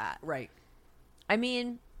any of that. Right. I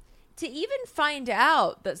mean, to even find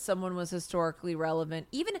out that someone was historically relevant,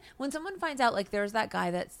 even when someone finds out, there's that guy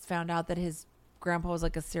that's found out that his grandpa was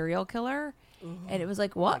a serial killer, and it was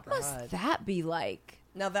like, what must that be like?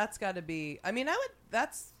 Now that's got to be. I mean,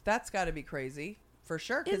 that's got to be crazy for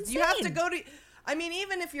sure, because you have to go to. I mean,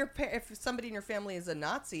 even if if somebody in your family is a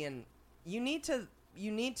Nazi, and you need to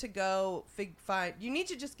go find, you need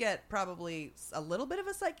to just get probably a little bit of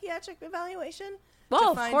a psychiatric evaluation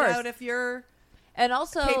to find out if you're and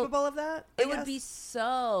also capable of that. It would be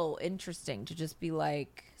so interesting to just be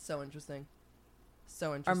like, so interesting.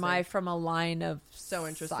 Am I from a line of so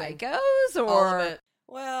interesting psychos or? All of it.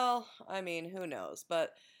 Well, I mean, who knows?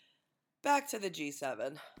 But back to the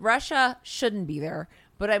G7. Russia shouldn't be there,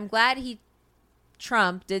 but I'm glad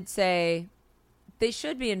Trump did say they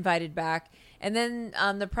should be invited back. And then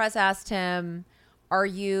the press asked him, what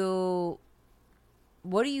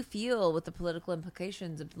do you feel with the political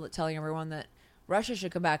implications of telling everyone that Russia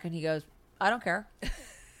should come back? And he goes, I don't care.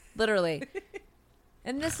 Literally.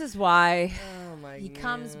 And this is why he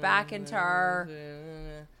comes back into our...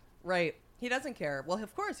 Right. He doesn't care. Well,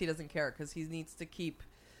 of course he doesn't care because he needs to keep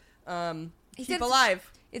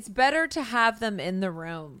alive. It's better to have them in the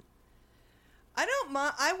room. I don't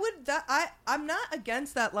mind. I'm not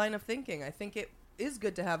against that line of thinking. I think it is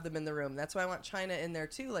good to have them in the room. That's why I want China in there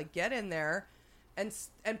too. Like, get in there, and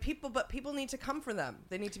people need to come for them.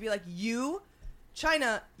 They need to be like, you,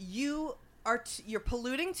 China, you're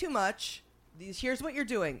polluting too much. Here's what you're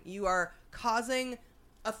doing. You are causing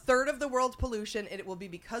a third of the world's pollution, and it will be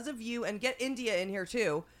because of you. And get India in here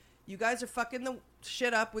too. You guys are fucking the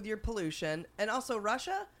shit up with your pollution. And also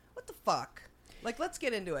Russia, what the fuck? Like, let's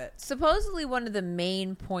get into it. Supposedly one of the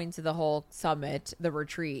main points of the whole summit, the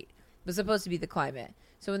retreat, was supposed to be the climate.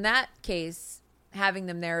 So in that case, having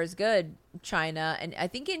them there is good. China, and I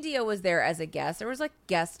think India was there as a guest. There was like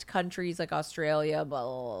guest countries like Australia, blah,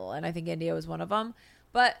 blah, blah, and I think India was one of them.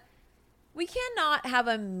 But we cannot have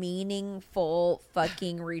a meaningful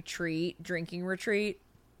fucking drinking retreat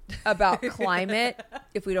about climate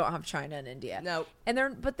if we don't have China and India. No.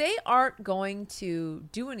 But they aren't going to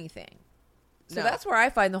do anything. So that's where I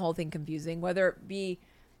find the whole thing confusing, whether it be,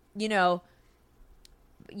 the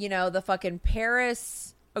fucking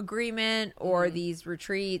Paris agreement or these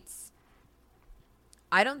retreats.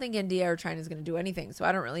 I don't think India or China is going to do anything. So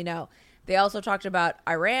I don't really know. They also talked about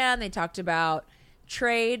Iran. They talked about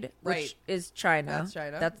trade, which is China. That's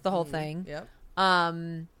China. That's the whole thing. Yep.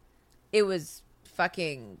 It was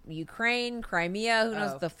fucking Ukraine, Crimea, who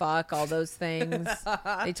knows the fuck, all those things.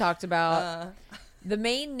 They talked about. The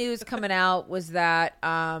main news coming out was that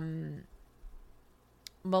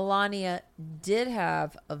Melania did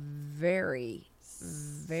have a very,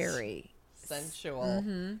 very sensual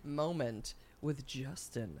moment with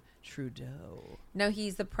Justin Trudeau. No,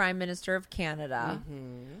 he's the Prime Minister of Canada.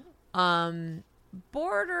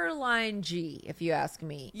 Borderline G, if you ask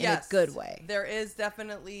me, in a good way. There is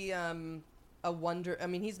definitely a wonder. I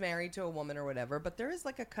mean, he's married to a woman or whatever, but there is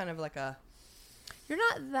like a kind of like a... You're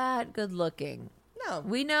not that good looking. No.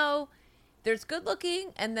 We know there's good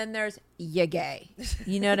looking and then there's you gay.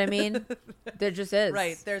 You know what I mean? There just is.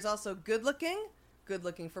 Right. There's also good looking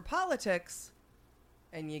for politics,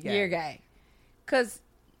 and you gay. You're gay. Because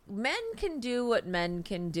men can do what men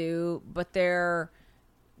can do, but their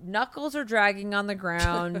knuckles are dragging on the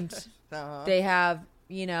ground. They have,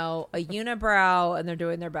 a unibrow and they're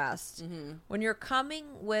doing their best. When you're coming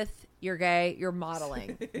with you're gay, you're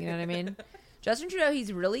modeling. You know what I mean? Justin Trudeau,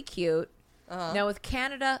 he's really cute. Now with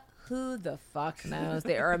Canada, who the fuck knows?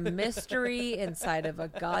 They are a mystery inside of a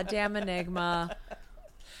goddamn enigma.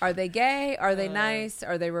 Are they gay? Are they nice?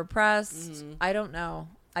 Are they repressed? I don't know.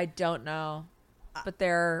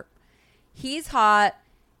 But he's hot.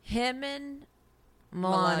 Him and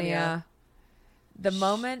Melania. The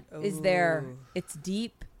moment is there. It's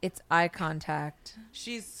deep. It's eye contact.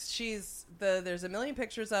 There's a million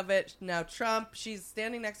pictures of it. Now Trump, she's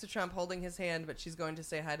standing next to Trump holding his hand, but she's going to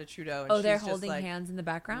say hi to Trudeau. And they're holding hands in the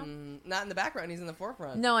background? Not in the background. He's in the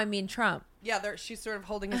forefront. No, I mean Trump. Yeah, she's sort of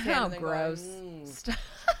holding his hand. And then gross.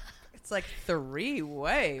 It's like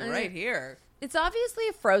three-way right here. It's obviously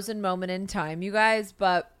a frozen moment in time, you guys,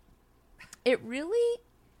 but it really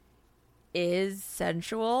is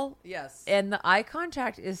sensual. Yes. And the eye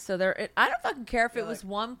contact is so there. I don't fucking care if it was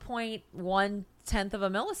 1.1 tenth of a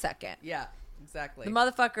millisecond. Yeah, exactly. The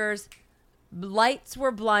motherfuckers, lights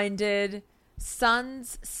were blinded,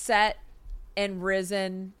 suns set and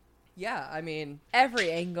risen. Yeah, I mean, every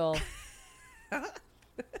angle.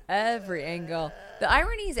 Every angle. The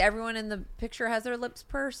irony is everyone in the picture has their lips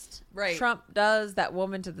pursed. Right. Trump does. That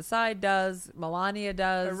woman to the side does. Melania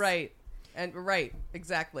does. Right.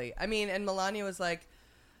 Exactly. I mean, and Melania was like,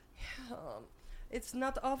 it's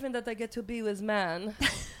not often that I get to be with man.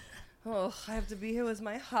 I have to be here with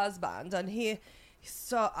my husband, and he's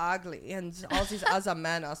so ugly, and all these other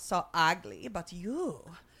men are so ugly, but you.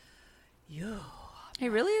 He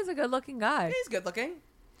really is a good-looking guy. He's good-looking.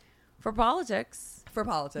 For politics. I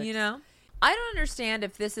don't understand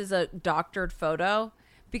if this is a doctored photo,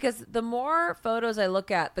 because the more photos I look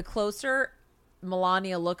at, the closer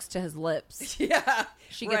Melania looks to his lips. Yeah.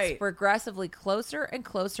 She gets progressively closer and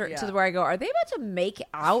closer to where I go, are they about to make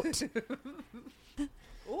out?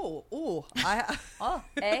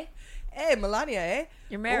 Eh? Hey, Melania, eh?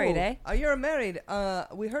 You're married, eh? You're married.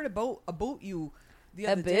 We heard about you the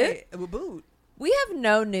other day. A boot? We have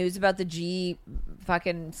no news about the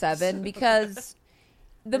G7 because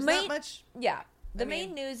the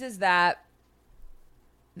main news is that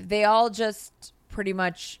they all just pretty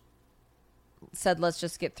much said, let's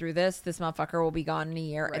just get through this. This motherfucker will be gone in a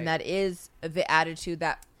year. Right. And that is the attitude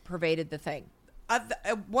that pervaded the thing.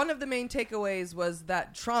 one of the main takeaways was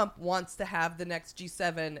that Trump wants to have the next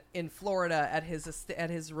G7 in Florida at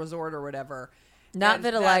his resort or whatever. Not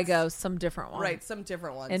Vitiligo, some different one. Right, some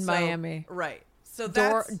different one. In Miami. Right. So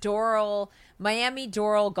that's... Miami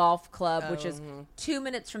Doral Golf Club, which is 2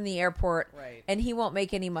 minutes from the airport. Right. And he won't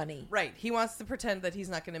make any money. Right. He wants to pretend that he's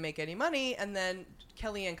not going to make any money. And then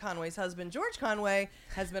Kellyanne Conway's husband, George Conway,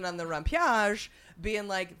 has been on the rampage being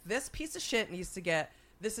like, this piece of shit needs to get...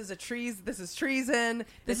 This is treason.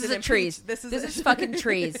 This is fucking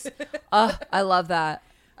trees. Oh, I love that.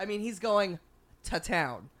 I mean, he's going to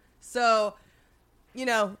town. So, you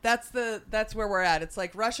know, that's where we're at. It's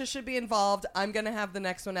like Russia should be involved. I'm going to have the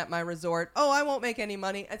next one at my resort. Oh, I won't make any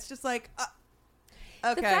money. It's just like,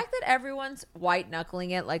 okay. The fact that everyone's white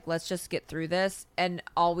knuckling it, like, let's just get through this, and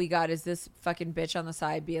all we got is this fucking bitch on the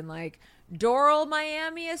side being like, Doral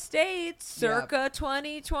Miami Estates, circa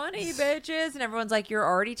 2020, bitches. And everyone's like, you're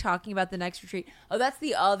already talking about the next retreat. Oh, that's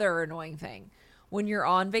the other annoying thing. When you're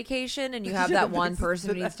on vacation and you have that one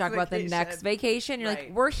person who needs to talk about the next vacation, you're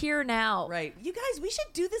like, we're here now. Right. You guys, we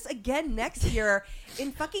should do this again next year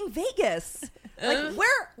in fucking Vegas. Like,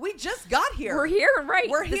 we just got here. We're here, right.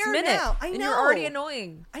 We're here now. I know. And you're already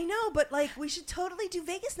annoying. I know, but like, we should totally do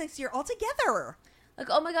Vegas next year all together. Like,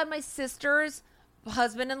 oh my God, my sister's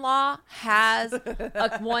husband-in-law has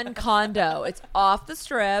one condo. It's off the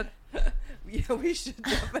strip. Yeah, we should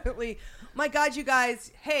definitely. My God, you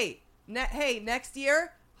guys. Hey, next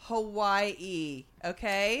year, Hawaii.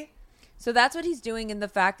 Okay. So that's what he's doing, and the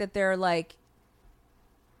fact that they're like,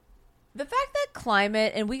 the fact that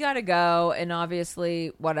climate, and we got to go, and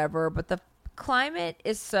obviously whatever, but the climate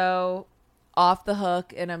is so off the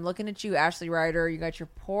hook. And I'm looking at you, Ashley Ryder. You got your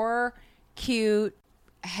poor, cute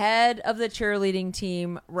head of the cheerleading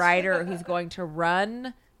team, Ryder, who's going to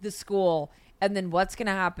run the school. And then what's going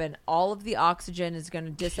to happen? All of the oxygen is going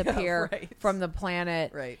to disappear from the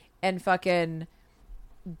planet. Right. And fucking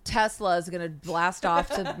Tesla is going to blast off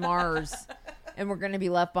to Mars. And we're going to be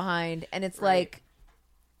left behind. And it's like,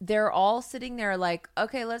 they're all sitting there like,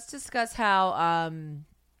 okay, let's discuss how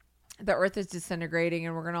the Earth is disintegrating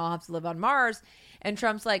and we're going to all have to live on Mars. And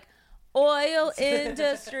Trump's like, oil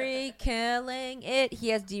industry killing it. He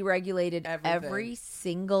has deregulated every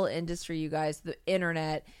single industry, you guys. The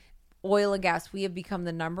internet, oil and gas. We have become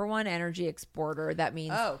the number one energy exporter. That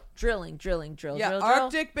means drilling. Yeah,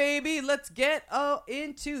 Arctic, baby. Let's get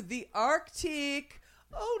into the Arctic.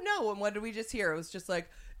 Oh, no. And what did we just hear? It was just like,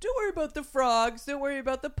 don't worry about the frogs. Don't worry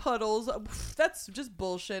about the puddles. That's just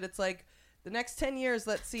bullshit. It's like, the next 10 years,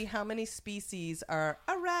 let's see how many species are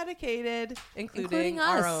eradicated, including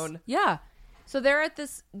our own. Yeah. So they're at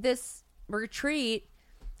this retreat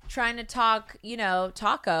trying to talk,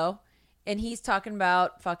 taco, and he's talking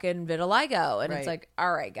about fucking vitiligo. And it's like,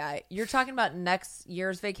 all right, guy, you're talking about next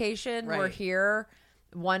year's vacation. We're here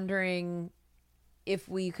wondering if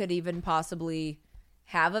we could even possibly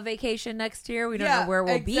have a vacation next year. We don't know where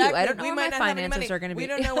we'll be. I don't know where my finances are going to be. We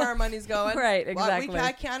don't know where our money's going. Right, exactly. Well,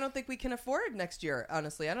 I don't think we can afford next year,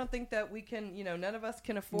 honestly. I don't think that we can, none of us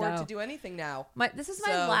can afford to do anything now. This is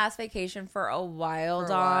my last vacation for a while,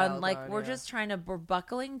 Dawn. We're just trying we're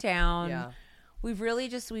buckling down. Yeah. We've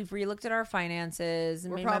re-looked at our finances.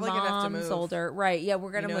 And we're probably going to have to move. Older. Right, yeah,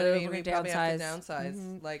 we're going to move. We're going to downsize.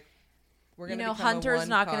 Mm-hmm. We're gonna Hunter's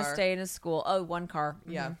not going to stay in his school. Oh, one car.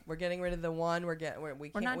 Mm-hmm. Yeah, we're getting rid of the one. We're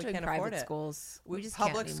not doing can't private afford it. Schools. We just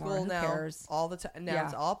public can't school now. Cares? All the time. Now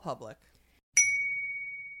it's all public.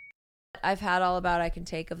 I've had all about I can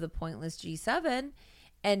take of the pointless G7,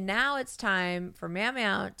 and now it's time for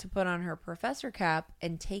Meow to put on her professor cap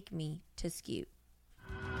and take me to Scoot.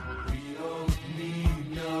 We don't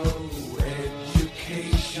need no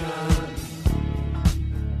education.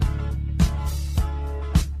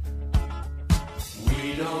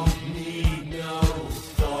 We don't need no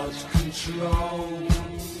thought control.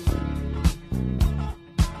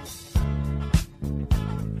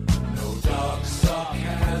 No dark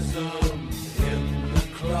sarcasm in the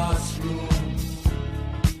classroom.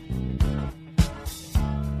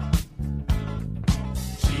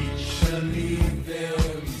 Teacher, leave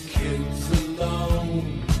them kids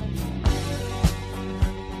alone.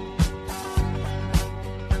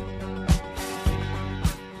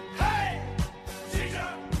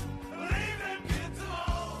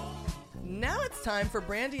 Now it's time for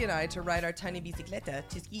Brandy and I to ride our tiny bicicleta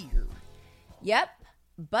to ski. Yep,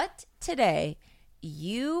 but today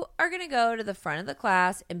you are going to go to the front of the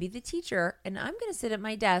class and be the teacher, and I'm going to sit at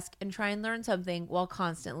my desk and try and learn something while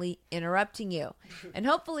constantly interrupting you. And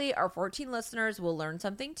hopefully our 14 listeners will learn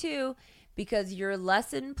something too, because your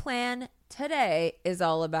lesson plan today is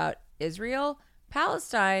all about Israel,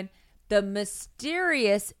 Palestine, the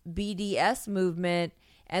mysterious BDS movement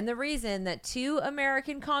and the reason that 2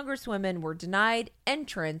 American congresswomen were denied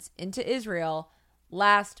entrance into Israel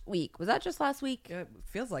last week. Was that just last week? It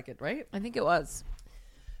feels like it, right? I think it was.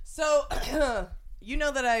 So, you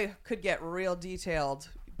know that I could get real detailed,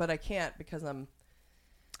 but I can't because I'm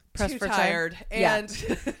Pressed too for time. tired. And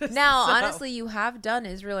Now, so- honestly, you have done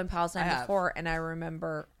Israel and Palestine I have. before, and I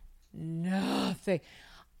remember nothing.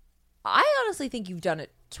 I honestly think you've done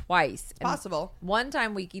it twice. And possible. one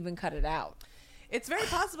time we even cut it out. It's very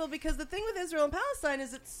possible because the thing with Israel and Palestine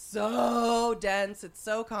is it's so dense. It's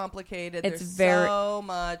so complicated. It's There's very- so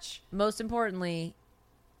much. Most importantly,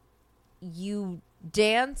 you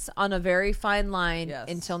dance on a very fine line Yes.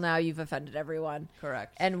 until now you've offended everyone.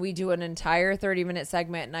 Correct. And we do an entire 30-minute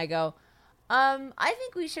segment, and I go, I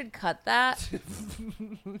think we should cut that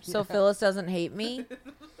so Phyllis doesn't hate me.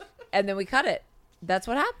 And then we cut it. That's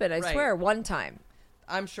what happened. I Right. swear, one time.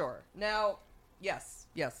 I'm sure. Now, yes.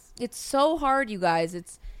 It's so hard, you guys.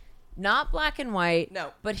 It's not black and white.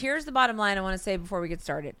 No. But here's the bottom line I want to say before we get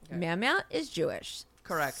started. Okay. Mama is Jewish.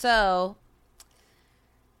 Correct. So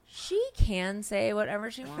she can say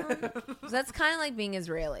whatever she wants. That's kind of like being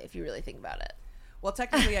Israeli, if you really think about it. Well,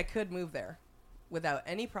 technically, I could move there without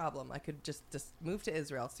any problem. I could just move to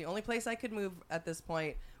Israel. It's the only place I could move at this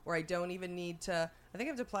point where I don't even need to. I think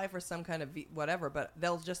I have to apply for some kind of whatever, but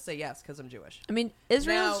they'll just say yes because I'm Jewish. I mean,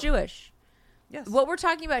 Israel's Now- Jewish. Yes. What we're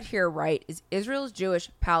talking about here, right, is Israel's Jewish,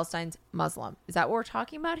 Palestine's Muslim. Is that what we're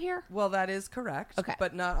talking about here? Well, that is correct. Okay.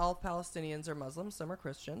 But not all Palestinians are Muslims. Some are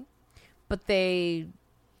Christian. But they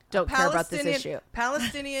don't care about this issue.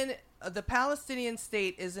 The Palestinian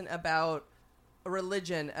state isn't about a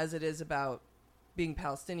religion as it is about being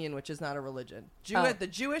Palestinian, which is not a religion. Oh. The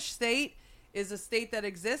Jewish state is a state that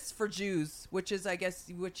exists for Jews, which is, I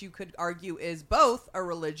guess, what you could argue is both a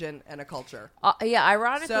religion and a culture. Yeah,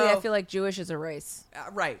 ironically, So- I feel like Jewish is a race.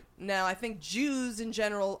 Right. Now, I think Jews in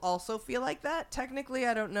general also feel like that. Technically,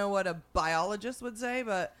 I don't know what a biologist would say,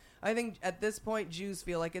 but I think at this point, Jews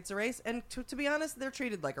feel like it's a race. And to be honest, they're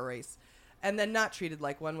treated like a race. And then not treated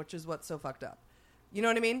like one, which is what's so fucked up. You know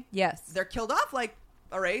what I mean? Yes. They're killed off like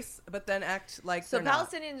a race, but then act like So they're not.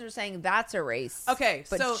 Palestinians are saying that's a race. Okay,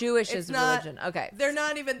 But so Jewish it's is a not- religion. Okay. They're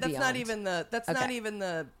not even. That's not Beyond. even the. That's Okay. not even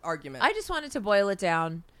the argument. I just wanted to boil it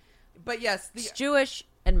down. But yes, It's Jewish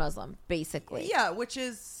and Muslim, basically. yeah, which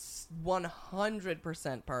is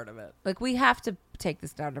 100% part of it. Like, we have to take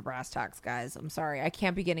this down to brass tacks, guys. I'm sorry. I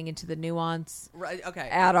can't be getting into the nuance Right. Okay.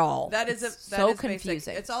 at all. That is It's that so is basic.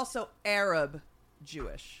 confusing. It's also Arab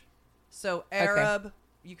Jewish. So Arab,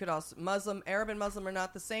 you could also Muslim. Arab and Muslim are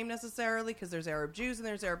not the same necessarily because there's Arab Jews and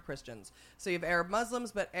there's Arab Christians. So you have Arab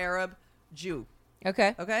Muslims, but Arab Jew.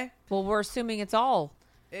 Okay. Okay. Well, we're assuming it's all.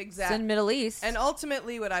 It's Exactly. in Middle East. And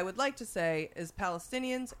ultimately, what I would like to say is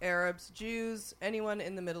Palestinians, Arabs, Jews, anyone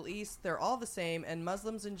in the Middle East, they're all the same. And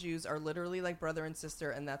Muslims and Jews are literally like brother and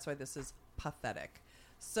sister. And that's why this is pathetic.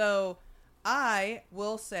 So I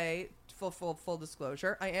will say, full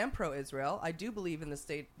disclosure, I am pro-Israel. I do believe in the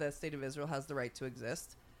state of Israel has the right to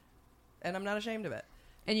exist. And I'm not ashamed of it.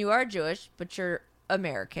 And you are Jewish, but you're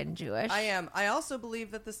American Jewish. I am. I also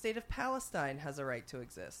believe that the state of Palestine has a right to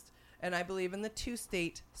exist. And I believe in the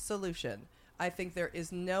two-state solution. I think there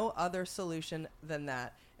is no other solution than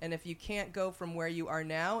that. And if you can't go from where you are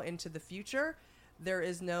now into the future, there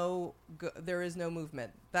is no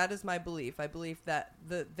movement. That is my belief. I believe that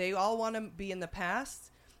they all want to be in the past.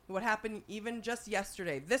 What happened even just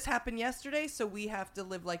yesterday. This happened yesterday, so we have to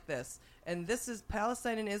live like this. And this is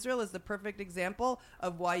Palestine and Israel is the perfect example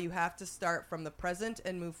of why you have to start from the present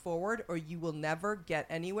and move forward, or you will never get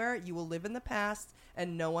anywhere. You will live in the past,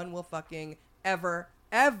 and no one will fucking ever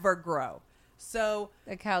grow. So,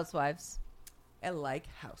 Like housewives. and like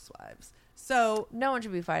housewives. So, No one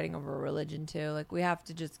should be fighting over religion, too. Like, we have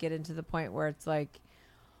to just get into the point where it's like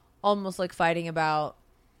almost like fighting about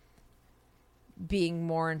being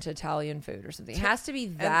more into Italian food or something. It has to be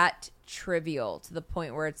that trivial to the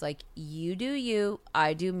point where it's like, you do you,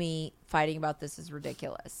 I do me. Fighting about this is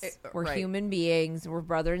ridiculous. We're right. human beings. We're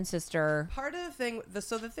brother and sister. part of the thing, the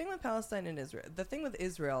thing with Palestine and Israel, the thing with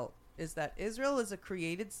Israel is that Israel is a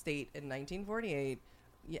created state in 1948.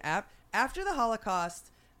 After the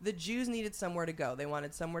Holocaust, the Jews needed somewhere to go. They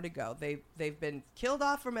wanted somewhere to go. They've been killed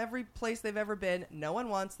off from every place they've ever been. No one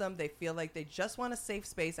wants them. They feel like they just want a safe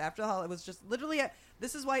space. After the Holocaust, it was just literally,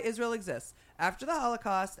 this is why Israel exists. After the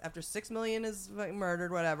Holocaust, after 6 million is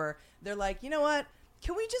murdered, whatever, they're like, you know what?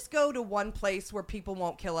 Can we just go to one place where people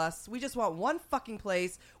won't kill us? We just want one fucking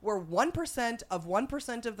place where 1% of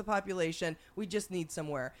 1% of the population, we just need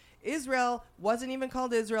somewhere. Israel wasn't even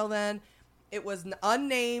called Israel then. It was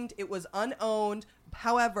unnamed. It was unowned.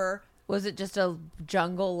 However, Was it just a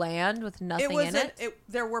jungle land with nothing in it?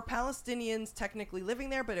 There were Palestinians technically living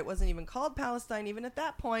there, but it wasn't even called Palestine even at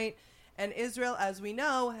that point. And Israel, as we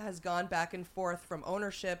know, has gone back and forth from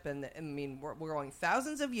ownership. And I mean, we're going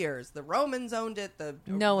thousands of years. The Romans owned it.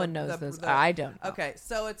 No one knows this. I don't know. Okay,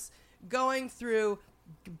 so it's going through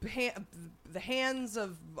the hands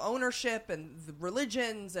of ownership and the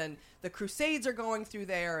religions, and the Crusades are going through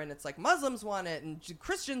there, and it's like Muslims want it and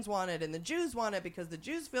Christians want it and the Jews want it because the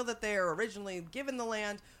Jews feel that they are originally given the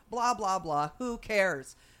land, blah blah blah. Who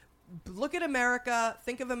cares? Look at America.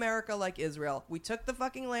 Think of America like Israel. We took the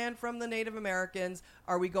fucking land from the Native Americans.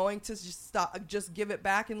 Are we going to just give it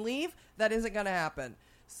back and leave? That isn't going to happen.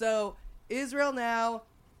 So Israel now,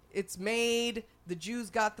 it's made. The Jews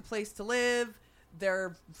got the place to live.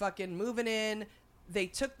 They're fucking moving in. They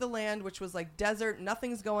took the land, which was like desert.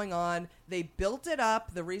 Nothing's going on. They built it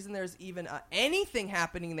up. The reason there's even anything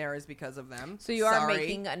happening there is because of them. So you are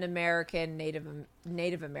making an American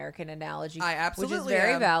Native American analogy. I absolutely which is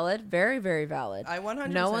very am. valid. Very, very valid. I 100%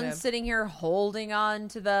 No one's am. sitting here holding on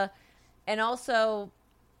to the... And also...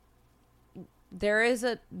 There is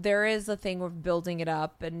a thing with building it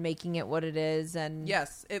up and making it what it is, and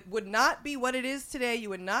yes, it would not be what it is today. You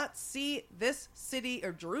would not see this city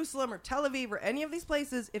or Jerusalem or Tel Aviv or any of these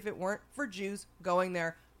places if it weren't for Jews going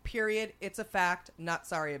there. Period. It's a fact. Not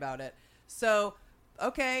sorry about it. So,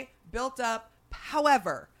 okay, built up.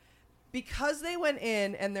 However, because they went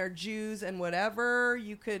in and they're Jews and whatever,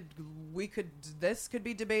 this could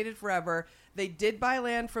be debated forever. They did buy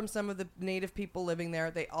land from some of the native people living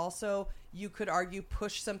there. They also, you could argue,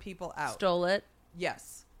 pushed some people out. Stole it.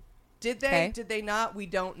 Yes. Did they? Okay. Did they not? We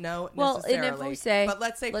don't know Well, necessarily. and if we say, but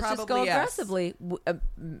let's say probably just go yes. aggressively.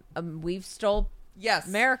 We've stole Yes.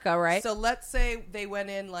 America, right? So let's say they went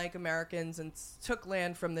in like Americans and took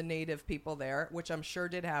land from the native people there, which I'm sure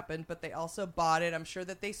did happen, but they also bought it. I'm sure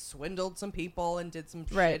that they swindled some people and did some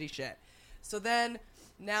shitty shit. So then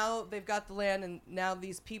now they've got the land, and now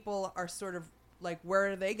these people are sort of like,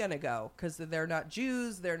 where are they going to go? Because they're not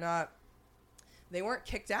Jews. They weren't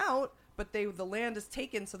kicked out, but the land is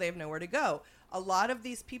taken, so they have nowhere to go. A lot of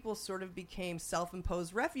these people sort of became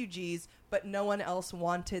self-imposed refugees, but no one else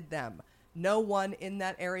wanted them. No one in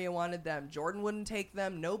that area wanted them. Jordan wouldn't take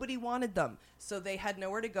them. Nobody wanted them. So they had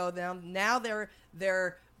nowhere to go. Now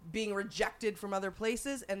they're being rejected from other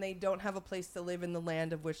places, and they don't have a place to live in the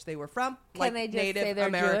land of which they were from. Can they just Native say they're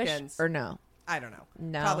Americans. Jewish or no? I don't know.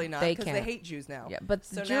 No, probably not, they because can't. they hate Jews now. Yeah, but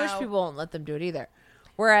So Jewish now- people won't let them do it either.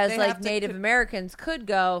 Whereas They like have to Native Americans could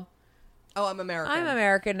go, Oh, I'm American. I'm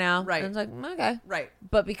American now. Right. And it's like, okay. Right.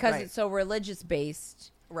 But because Right. it's so religious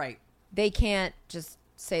based, Right. they can't just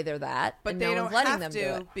say they're that. But and they no don't one's letting have them do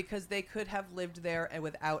to, it. because they could have lived there and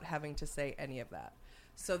without having to say any of that.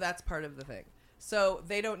 So that's part of the thing. So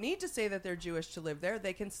they don't need to say that they're Jewish to live there.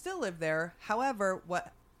 They can still live there. However,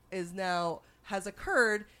 what is now has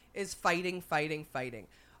occurred is fighting.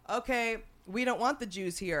 Okay, we don't want the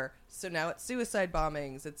Jews here. So now it's suicide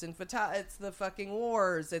bombings. It's it's the fucking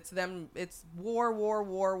wars. It's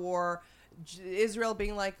war. Israel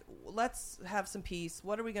being like, let's have some peace.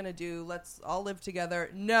 What are we going to do? Let's all live together.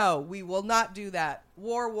 No, we will not do that.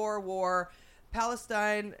 War.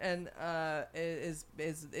 Palestine and is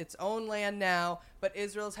its own land now, but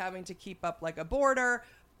Israel's having to keep up like a border.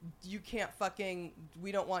 You can't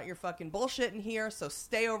we don't want your fucking bullshit in here, so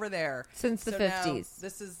stay over there. Since the So now 50s.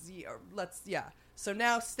 this is, So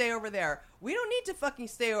now stay over there. We don't need to fucking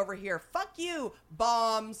stay over here. Fuck you.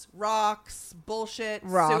 Bombs, rocks, bullshit,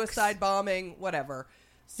 Rocks. suicide bombing, whatever.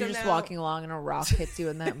 So You're just now- walking along and a rock hits you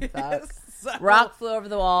in the So- rock flew over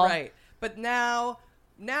the wall. Right. But now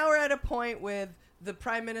we're at a point with the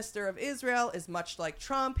Prime Minister of Israel is much like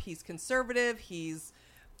Trump. He's conservative. He's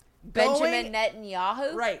Benjamin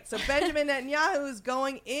Netanyahu. Right. So Benjamin Netanyahu is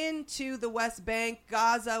going into the West Bank,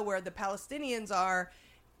 Gaza, where the Palestinians are,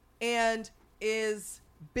 and is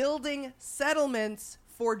building settlements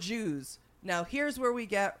for Jews. Now, here's where we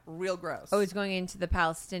get real gross. Oh, he's going into the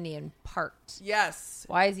Palestinian part. Yes.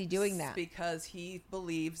 Why is he doing that? Because he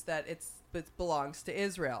believes that it belongs to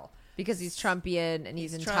Israel. Because he's Trumpian and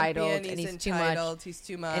he's entitled Trumpian, and he's entitled, too much. He's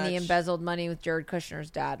too much. And he embezzled money with Jared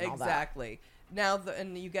Kushner's dad and all that. Exactly. Now,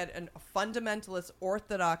 and you get a fundamentalist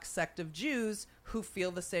Orthodox sect of Jews who feel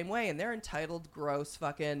the same way, and they're entitled, gross,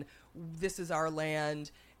 fucking, this is our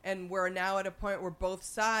land. And we're now at a point where both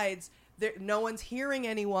sides, no one's hearing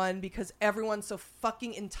anyone because everyone's so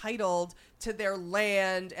fucking entitled to their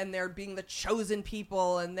land, and they're being the chosen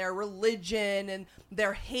people, and their religion, and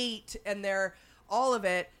their hate, and their all of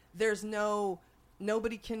it. There's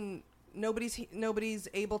nobody's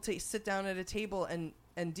able to sit down at a table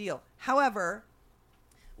and deal. However,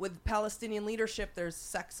 with Palestinian leadership, there's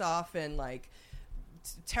sex off and like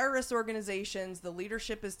terrorist organizations. The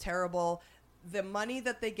leadership is terrible. The money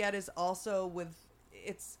that they get is also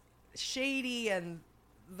it's shady, and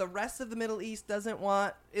the rest of the Middle East doesn't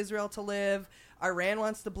want Israel to live. Iran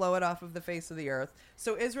wants to blow it off of the face of the earth.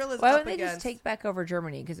 So Israel is Why up wouldn't they against... just take back over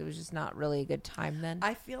Germany? Because it was just not really a good time then.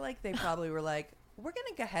 I feel like they probably were like, we're going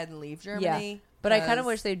to go ahead and leave Germany. Yeah, but I kind of 'cause-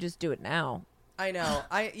 wish they'd just do it now. I know.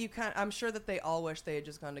 I'm sure that they all wish they had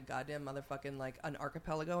just gone to goddamn motherfucking like an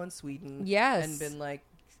archipelago in Sweden. Yes. And been like,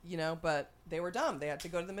 but they were dumb. They had to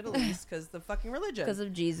go to the Middle East because the fucking religion. Because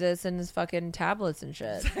of Jesus and his fucking tablets and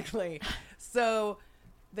shit. Exactly. So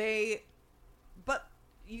but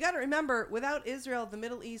you got to remember, without Israel, the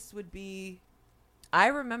Middle East would be I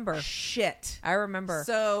remember. shit. I remember.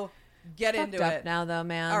 So get Fucked into up it now, though,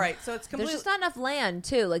 man. All right. So it's completely. There's just not enough land,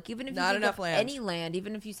 too. Like, even if you Not think enough of land. any land,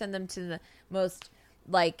 even if you send them to the most,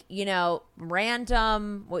 like,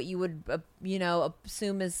 random, what you would,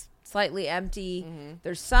 assume is slightly empty. Mm-hmm.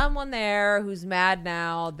 There's someone there who's mad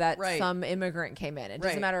now that Right. some immigrant came in. It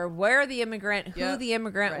doesn't Right. matter where the immigrant, who Yep. the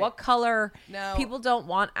immigrant, Right. what color. Now- People don't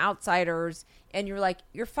want outsiders. And you're like,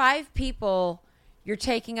 you're 5 people. You're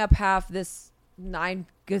taking up half this 9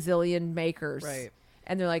 gazillion acres. Right.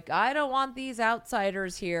 And they're like, I don't want these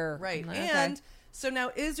outsiders here. Right. I'm like, okay. And so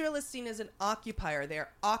now Israel is seen as an occupier. They are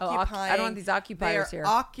I occupying. don't want these occupiers they are here.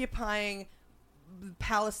 Occupying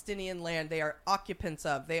Palestinian land. They are occupants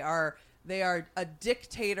of. They are a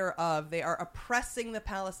dictator of. They are oppressing the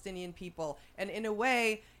Palestinian people. And in a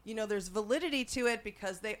way, there's validity to it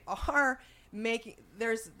because they are making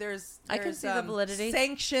there's I can see the validity.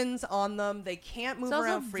 Sanctions on them. They can't move It's also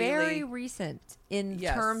around freely. very recent in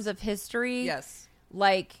Yes. terms of history. Yes.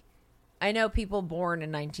 Like, I know people born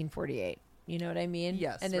in 1948. You know what I mean?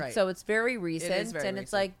 Yes, And right. so it's very recent. very and it's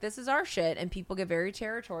recent. like, this is our shit. And people get very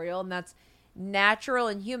territorial. And that's natural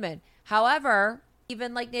and human. However,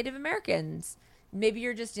 even like Native Americans, maybe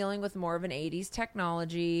you're just dealing with more of an 80s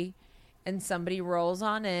technology and somebody rolls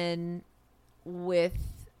on in with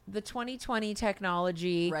the 2020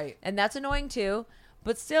 technology. Right. And that's annoying too.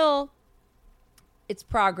 But still, it's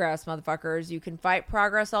progress, motherfuckers. You can fight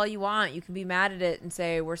progress all you want. You can be mad at it and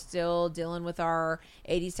say we're still dealing with our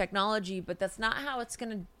 80s technology, but that's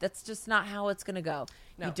just not how it's gonna go.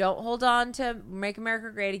 No. You don't hold on to Make America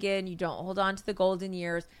Great Again. You don't hold on to the golden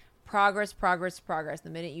years. Progress, progress, progress. The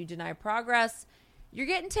minute you deny progress, you're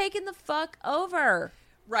getting taken the fuck over.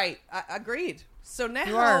 Right. Agreed. So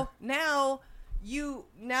You are. now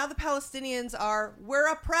the Palestinians we're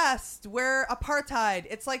oppressed. We're apartheid.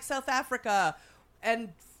 It's like South Africa.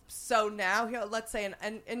 And so now here, let's say,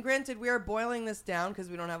 and granted, we are boiling this down because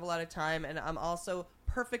we don't have a lot of time. And I'm also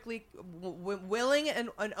perfectly willing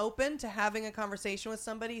and open to having a conversation with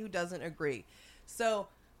somebody who doesn't agree. So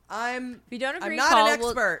If you don't agree, I'm not call. an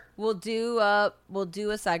expert. We'll do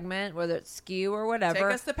a segment, whether it's skew or whatever. Take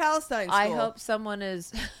us to Palestine school. I hope someone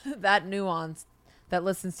is that nuanced that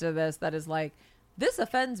listens to this that is like, this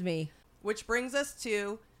offends me. Which brings us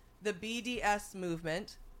to the BDS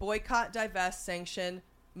movement, boycott, divest, sanction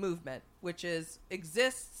movement, which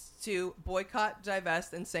exists to boycott,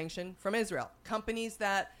 divest, and sanction from Israel. Companies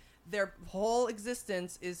that their whole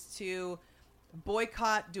existence is to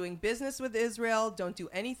boycott doing business with Israel, don't do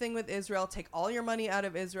anything with Israel, take all your money out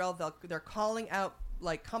of Israel. They're calling out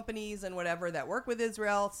like companies and whatever that work with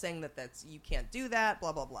Israel, saying that you can't do that,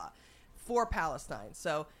 blah, blah, blah, for Palestine.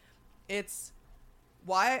 So it's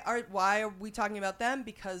why are we talking about them?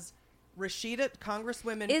 Because Rashida,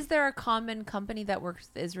 Congresswomen... Is there a common company that works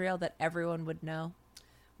with Israel that everyone would know?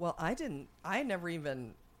 Well, I never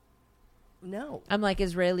even... No. I'm like,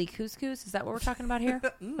 Israeli couscous? Is that what we're talking about here?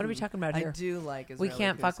 What are we talking about here? I do like We Israeli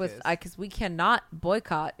can't fuck with... couscous. Because we cannot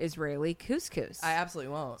boycott Israeli couscous. I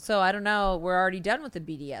absolutely won't. So I don't know. We're already done with the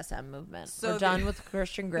BDSM movement. So we're done with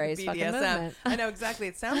Christian Gray's fucking movement. I know exactly.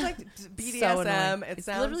 It sounds like BDSM. So annoying. It It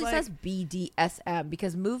sounds literally like... says BDSM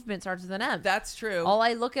because movement starts with an M. That's true. All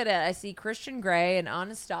I look at it, I see Christian Grey and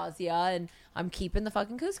Anastasia, and I'm keeping the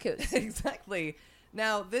fucking couscous. Exactly.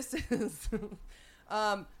 Now this is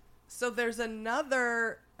so there's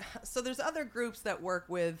other groups that work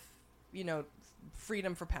with,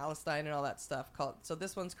 Freedom for Palestine and all that stuff so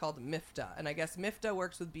this one's called MIFTA, and I guess MIFTA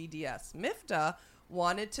works with BDS. MIFTA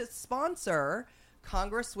wanted to sponsor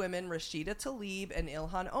Congresswomen Rashida Tlaib and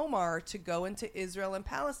Ilhan Omar to go into Israel and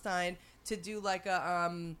Palestine to do like a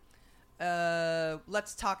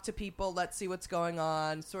let's talk to people, let's see what's going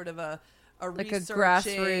on, sort of a Like a researching,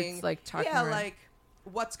 grassroots, like, talking around. like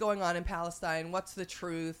what's going on in Palestine. What's the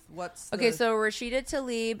truth? Okay, so Rashida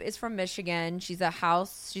Tlaib is from Michigan. She's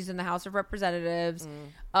in the House of Representatives.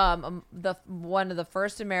 One of the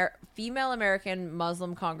first female American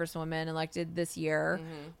Muslim congresswomen elected this year.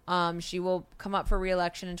 She will come up for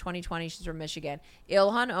re-election in 2020. She's from Michigan.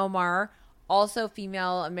 Ilhan Omar, also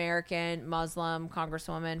female American Muslim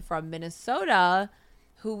congresswoman from Minnesota,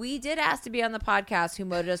 who we did ask to be on the podcast, who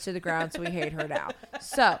mowed us to the ground, so we hate her now.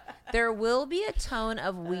 So there will be a tone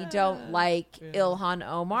of we don't like Ilhan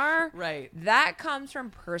Omar. Right. That comes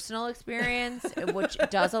from personal experience, which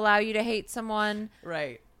does allow you to hate someone.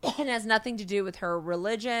 Right. And has nothing to do with her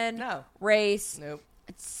religion, No. race, Nope.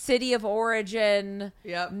 city of origin.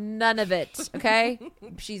 Yep. None of it. Okay.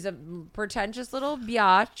 She's a pretentious little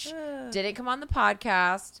biatch. Didn't come on the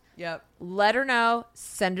podcast. Yep. Let her know.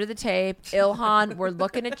 Send her the tape. Ilhan, we're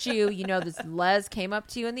looking at you. You know, this Les came up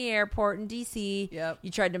to you in the airport in D.C. Yep.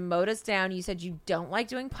 You tried to moat us down. You said you don't like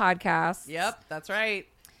doing podcasts. Yep. That's right.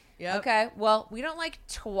 Yep. Okay. Well, we don't like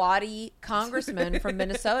twatty congressmen from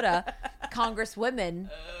Minnesota,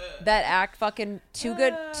 congresswomen that act fucking too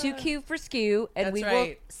good, too cute for skew. And That's we will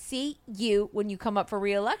right. see you when you come up for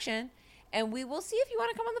re-election. And we will see if you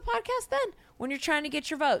want to come on the podcast then when you're trying to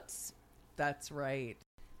get your votes. That's right.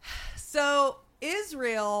 So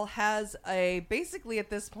Israel has basically at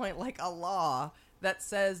this point like a law that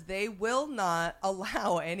says they will not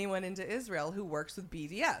allow anyone into Israel who works with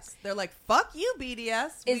BDS. They're like, fuck you,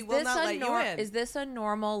 BDS. We will not let you in. Is this a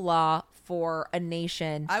normal law for a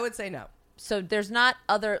nation? I would say no. So there's not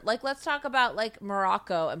other, like, let's talk about like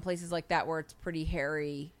Morocco and places like that where it's pretty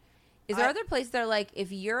hairy. Is there other places that are like,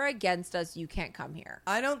 if you're against us, you can't come here?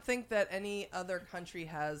 I don't think that any other country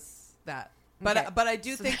has that. But Okay. but I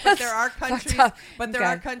do So think that there are that's countries. fucked up. But there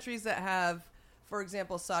Okay. are countries that have, for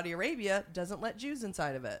example, Saudi Arabia doesn't let Jews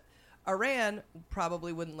inside of it. Iran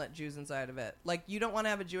probably wouldn't let Jews inside of it. Like, you don't want to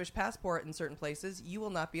have a Jewish passport in certain places, you will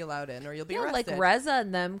not be allowed in, or you'll be Like arrested. Reza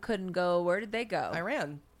and them couldn't go. Where did they go?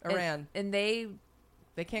 Iran, And they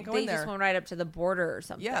they can't go they in there. just went right up to the border or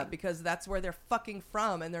something. Yeah, because that's where they're fucking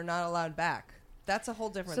from, and they're not allowed back. That's a whole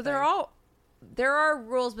different. So thing. there are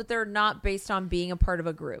rules, but they're not based on being a part of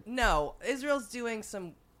a group. No, Israel's doing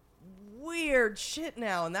some weird shit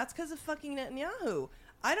now, and that's because of fucking Netanyahu.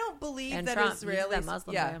 I don't believe And that Trump. He's Israelis, that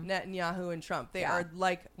Muslim yeah, guy. Netanyahu and Trump, they Yeah. are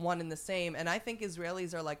like one and the same, and I think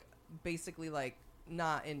Israelis are like basically like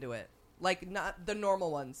not into it, like not the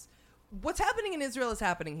normal ones. What's happening in Israel is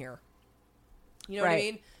happening here. You know what I Right.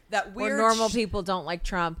 mean? That Where weird normal people don't like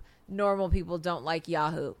Trump, normal people don't like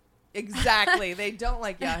Yahoo. Exactly. They don't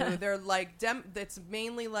like Yahoo. They're like it's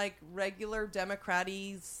mainly like regular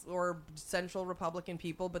Democraties or central Republican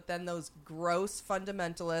people, but then those gross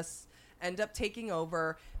fundamentalists end up taking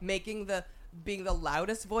over, being the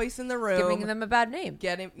loudest voice in the room, Giving them a bad name.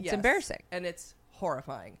 it's embarrassing. and it's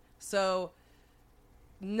horrifying. So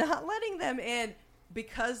not letting them in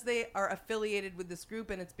because they are affiliated with this group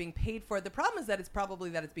and it's being paid for. The problem is that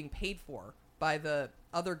it's being paid for by the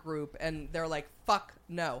other group, and they're like, fuck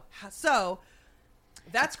no. So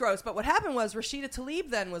that's gross. But what happened was Rashida Tlaib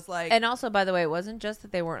then was like, And also, by the way, it wasn't just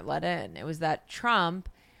that they weren't let in. It was that Trump,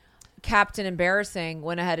 Captain Embarrassing,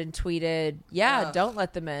 went ahead and tweeted, don't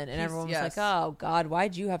let them in. And everyone was like, oh, God,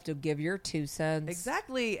 why'd you have to give your 2 cents?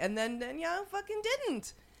 exactly. And then fucking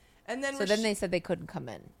didn't. And then So then they said they couldn't come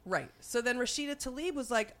in. right. So then Rashida Tlaib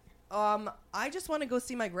was like, I just want to go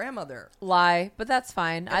see my grandmother. Lie, but that's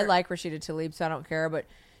fine. I Or- like Rashida Tlaib, so I don't care. But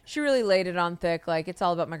she really laid it on thick. Like, it's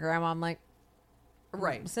all about my grandma. I'm like,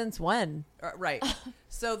 Right. since when? Right.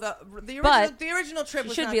 So the original trip she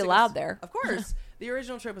was should not be to go allowed s- there. Of course. The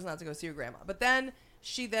original trip was not to go see your grandma. But then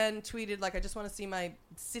she then tweeted, like, I just want to see my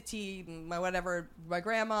city, my whatever, my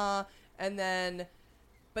grandma.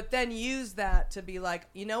 But then used that to be like,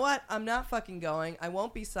 you know what? I'm not fucking going. I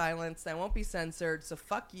won't be silenced. I won't be censored. So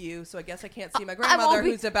fuck you. So I guess I can't see my grandmother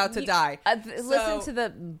who's about to die. Listen to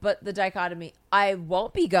the dichotomy. I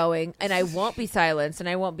won't be going, and I won't be silenced, and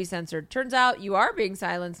I won't be censored. Turns out you are being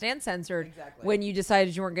silenced and censored Exactly. when you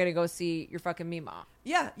decided you weren't going to go see your fucking Mima.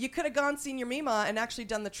 Yeah, you could have gone seen your Mima and actually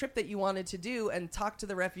done the trip that you wanted to do and talked to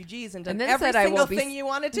the refugees and done And then every said I single won't be thing you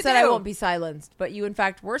wanted to do. said I won't be silenced, but you in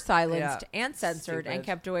fact were silenced Yeah. and censored and Stupid.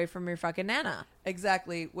 kept away from your fucking nana.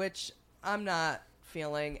 Exactly, which I'm not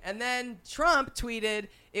feeling. And then Trump tweeted,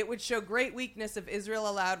 it would show great weakness if Israel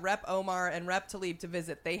allowed Rep. Omar and Rep. Tlaib to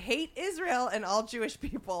visit. They hate Israel and all Jewish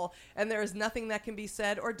people, and there is nothing that can be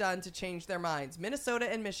said or done to change their minds.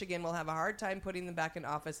 Minnesota and Michigan will have a hard time putting them back in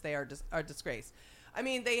office. They are a disgrace. I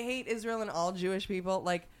mean, they hate Israel and all Jewish people.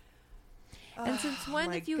 Like, And since when,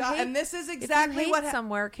 my if you God. hate, And this is if you exactly hate what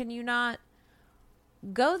somewhere, can you not?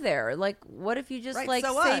 go there. Like, what if you just Right, like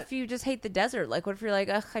so say what? if you just hate the desert? Like, what if you're like,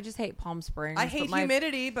 ugh, I just hate Palm Springs. I hate but my-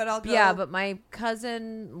 humidity, but I'll go. Yeah, but my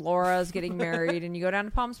cousin Laura's getting married, and you go down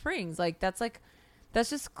to Palm Springs. Like, that's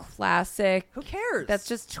just classic. who cares? That's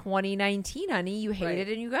just 2019, honey. You hate Right. it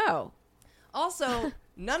and you go. also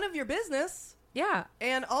none of your business. Yeah.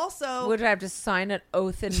 And also, Would I have to sign an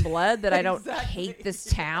oath in blood that I don't Exactly. hate this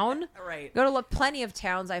town? right? Go to plenty of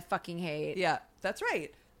towns I fucking hate. Yeah, that's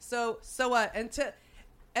right. So what?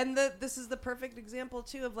 This is the perfect example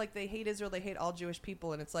too of like they hate Israel, they hate all Jewish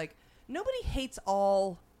people, and it's like nobody hates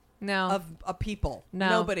all No. of a people. No.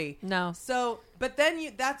 Nobody. No. So, but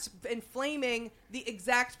then that's inflaming the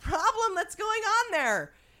exact problem that's going on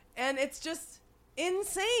there, and it's just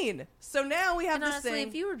insane. So now we have And this honestly, thing.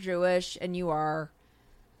 if you were Jewish and you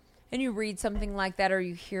you read something like that or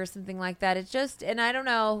you hear something like that, it's just, and I don't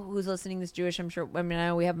know who's listening that's Jewish. I'm sure, I mean, I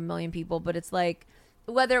know we have a million people, but it's like,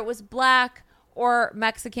 whether it was black or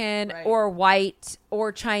Mexican Right. or white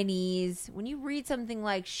or Chinese, when you read something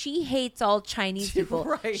like, she hates all Chinese people,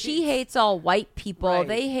 Right. she hates all white people, Right.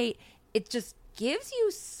 they hate, it just gives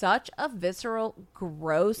you such a visceral,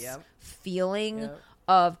 gross Yep. feeling Yep.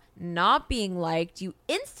 of not being liked. You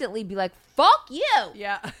instantly be like, fuck you.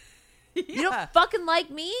 yeah. You don't fucking like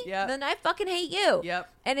me? Yep. Then I fucking hate you. Yep.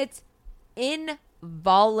 And it's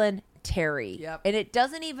involuntary. Yep. And it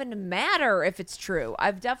doesn't even matter if it's true.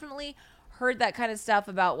 I've definitely heard that kind of stuff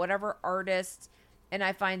about whatever artist, and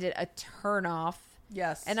I find it a turnoff.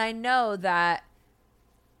 Yes. And I know that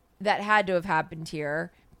had to have happened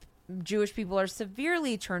here. Jewish people are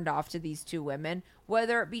severely turned off to these two women,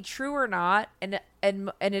 whether it be true or not, and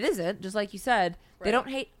it isn't. Just like you said, they Right. don't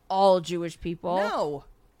hate all Jewish people. No,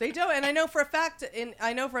 they don't. And I know for a fact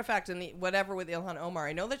in the whatever with Ilhan Omar,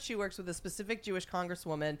 I know that she works with a specific Jewish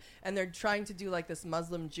congresswoman, and they're trying to do like this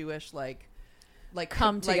Muslim Jewish like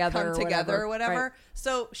Come together or or whatever. whatever. Right.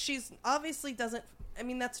 So she's obviously doesn't. I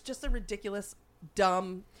mean, that's just a ridiculous,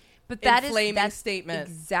 dumb, But that's statement.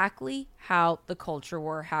 exactly how the culture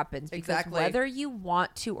war happens. Because Exactly. whether you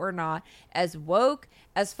want to or not, as woke,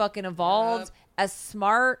 as fucking evolved, Yep. as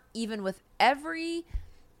smart, even with every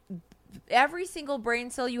single brain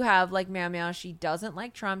cell you have, like Meow Meow, she doesn't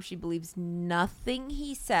like Trump. She believes nothing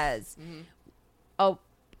he says. Mm-hmm. A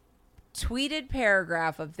tweeted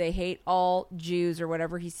paragraph of they hate all Jews or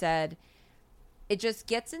whatever he said. It just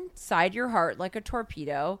gets inside your heart like a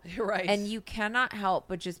torpedo. You're right. And you cannot help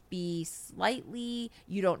but just be slightly,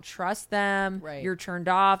 you don't trust them. Right. You're turned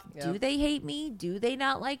off. Yep. Do they hate me? Do they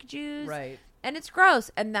not like Jews? Right. And it's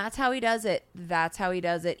gross. And that's how he does it. That's how he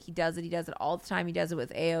does it. He does it all the time. He does it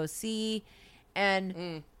with AOC.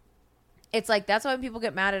 And it's like, that's why when people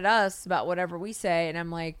get mad at us about whatever we say. And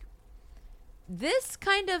I'm like, this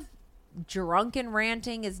kind of drunken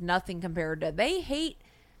ranting is nothing compared to, they hate,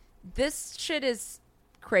 this shit is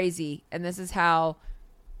crazy. And this is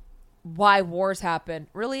why wars happen.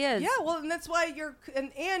 Really is. Yeah, well, and that's why you're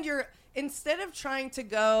instead of trying to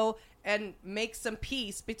go and make some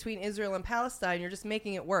peace between Israel and Palestine, you're just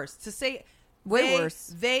making it worse. To say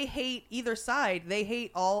worse. They hate either side. They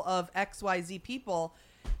hate all of XYZ people.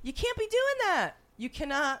 You can't be doing that. You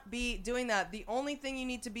cannot be doing that. The only thing you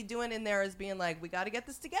need to be doing in there is being like, we got to get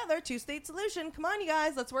this together. 2-state solution. Come on, you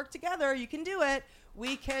guys. Let's work together. You can do it.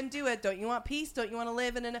 We can do it. Don't you want peace? Don't you want to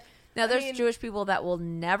live in an... Now, there's Jewish people that will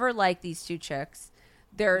never like these two chicks.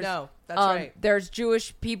 No, that's right. There's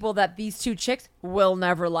Jewish people that these two chicks will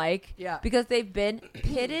never like. Yeah. Because they've been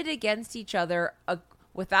pitted against each other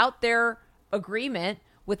without their agreement,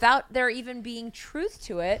 without there even being truth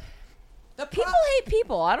to it. People hate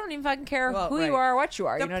people. I don't even fucking care who you are or what you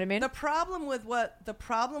are. You know what I mean? The problem with Rashida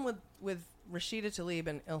Tlaib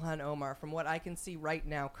and Ilhan Omar, from what I can see right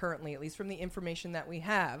now, currently, at least from the information that we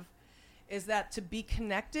have, is that to be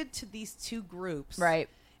connected to these two groups, right,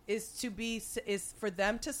 is for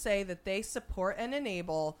them to say that they support and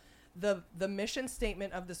enable the mission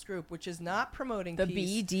statement of this group, which is not promoting the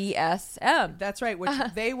peace. BDSM. That's right. Which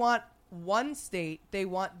they want one state. They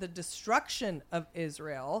want the destruction of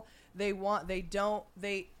Israel. They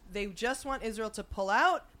just want Israel to pull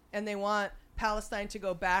out, and they want Palestine to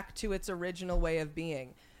go back to its original way of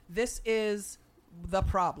being. This is the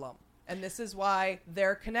problem. And this is why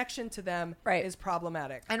their connection to them is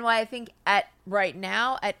problematic. And why I think right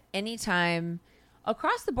now, at any time,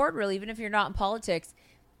 across the board, really, even if you're not in politics,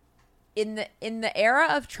 in the era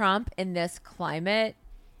of Trump, in this climate,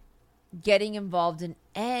 getting involved in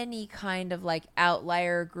any kind of like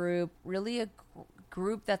outlier group, really a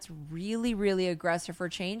group that's really, really aggressive for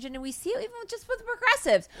change. And we see it even just with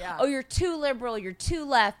progressives. Yeah. Oh, you're too liberal, you're too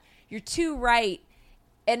left, you're too right.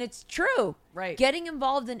 And it's true. Right. Getting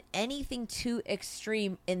involved in anything too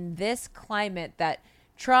extreme in this climate that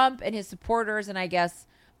Trump and his supporters, and I guess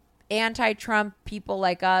anti-Trump people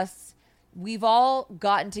like us, we've all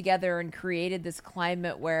gotten together and created this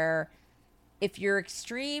climate where if you're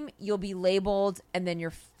extreme, you'll be labeled and then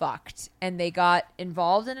you're fucked. And they got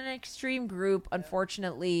involved in an extreme group,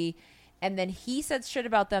 unfortunately. And then he said shit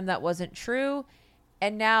about them that wasn't true.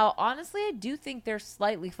 And now, honestly, I do think they're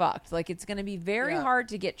slightly fucked. Like, it's going to be very hard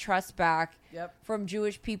to get trust back from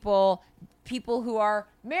Jewish people, people who are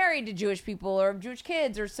married to Jewish people or Jewish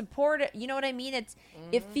kids or support it. You know what I mean?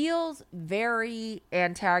 It feels very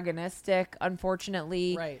antagonistic,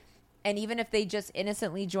 unfortunately. Right. And even if they just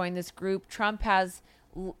innocently join this group, Trump has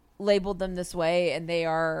labeled them this way, and they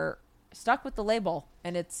are stuck with the label,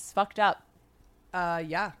 and it's fucked up.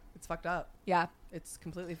 Yeah, it's fucked up. Yeah. It's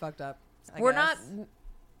completely fucked up.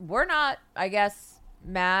 We're not, I guess,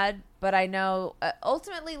 mad, but I know,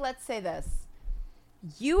 ultimately, let's say this.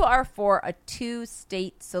 You are for a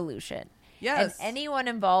 2-state solution. Yes. And anyone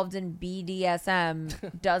involved in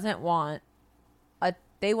BDSM doesn't want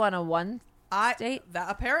they want a one state?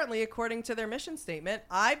 Apparently, according to their mission statement,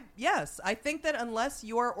 I think that unless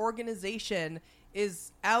your organization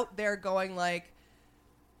is out there going like,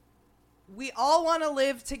 we all want to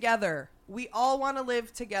live together. We all want to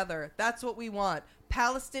live together. That's what we want.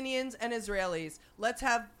 Palestinians and Israelis.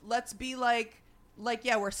 Let's be like,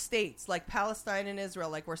 yeah, we're states, like Palestine and Israel,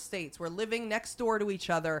 like we're states. We're living next door to each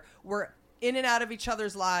other. We're in and out of each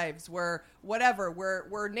other's lives. We're whatever.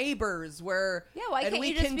 We're neighbors. Why can't we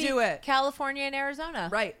you just can be do it. California and Arizona?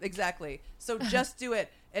 Right, exactly. So just do it.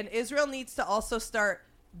 And Israel needs to also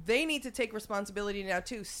they need to take responsibility now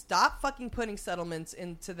too. Stop fucking putting settlements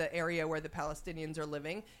into the area where the Palestinians are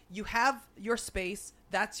living. You have your space.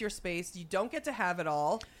 That's your space. You don't get to have it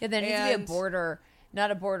all. Yeah, there needs to be a border,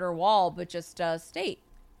 not a border wall, but just a state.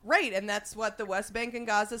 Right, and that's what the West Bank and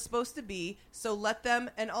Gaza is supposed to be. So let them,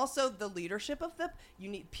 and also the leadership of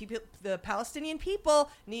the Palestinian people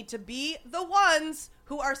need to be the ones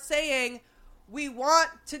who are saying, we want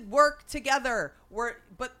to work together.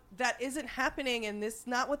 But that isn't happening, and this is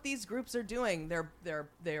not what these groups are doing. They're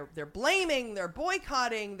blaming, they're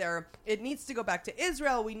boycotting. It needs to go back to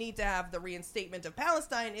Israel. We need to have the reinstatement of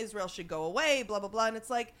Palestine. Israel should go away. Blah blah blah. And it's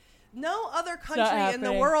like no other country in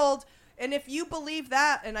the world. And if you believe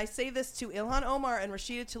that, and I say this to Ilhan Omar and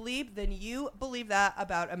Rashida Tlaib, then you believe that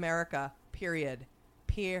about America. Period.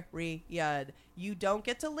 You don't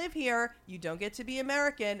get to live here. You don't get to be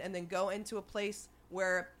American and then go into a place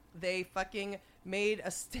where they fucking made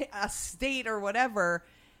a state or whatever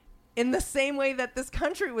in the same way that this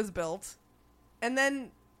country was built, and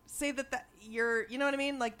then say that you're, you know what I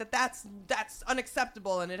mean? Like that's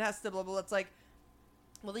unacceptable and it has to blah blah. It's like,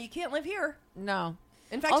 well, you can't live here. No.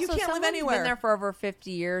 In fact, also, you can't live anywhere. Been there for over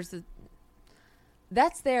 50 years.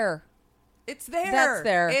 That's there. It's there. That's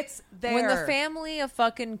there. It's there. When the family of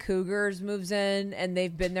fucking cougars moves in and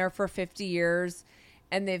they've been there for 50 years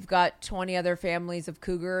and they've got 20 other families of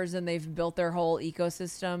cougars and they've built their whole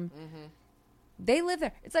ecosystem, they live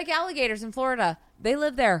there. It's like alligators in Florida. They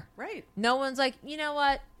live there. Right. No one's like, you know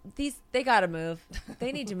what? They got to move.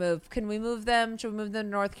 They need to move. Can we move them? Should we move them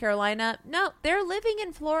to North Carolina? No, they're living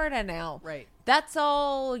in Florida now. Right. That's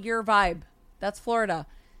all your vibe. That's Florida.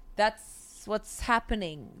 That's what's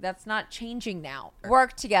happening. That's not changing now.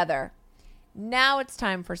 Work together. Now it's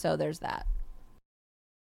time for So There's That.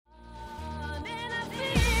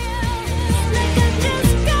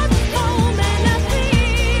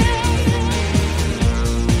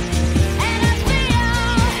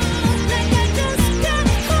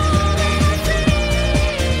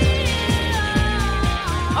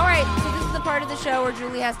 Part of the show where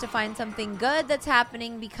Julie has to find something good that's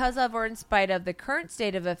happening because of or in spite of the current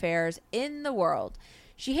state of affairs in the world.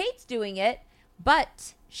 She hates doing it,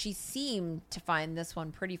 but she seemed to find this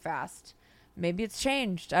one pretty fast. Maybe it's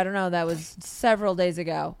changed. I don't know. That was several days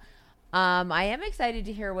ago. I am excited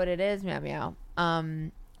to hear what it is, Meow Meow.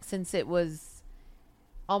 Since it was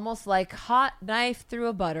almost like hot knife through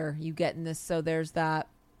a butter you get in this. So there's that.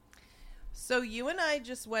 So you and I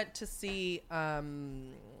just went to see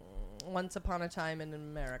Once Upon a Time in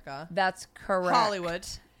America. That's correct. Hollywood.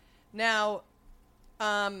 Now,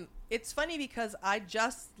 it's funny because I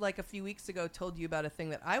just, like a few weeks ago, told you about a thing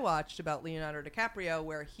that I watched about Leonardo DiCaprio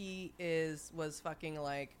where he was fucking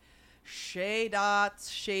like shady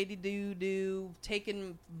doo-doo,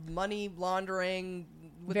 taking money laundering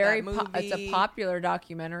with that movie. It's a popular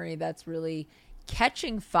documentary that's really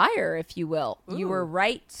catching fire, if you will. Ooh. You were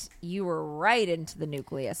right into the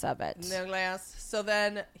nucleus of it. So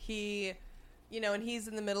then he and he's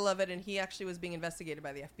in the middle of it, and he actually was being investigated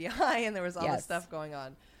by the FBI, and there was all this Yes. stuff going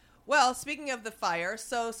on. Well, speaking of the fire,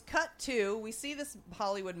 so cut to, we see this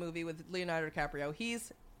Hollywood movie with Leonardo DiCaprio.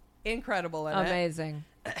 He's incredible in it. Amazing.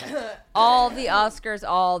 All the Oscars.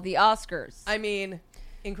 I mean,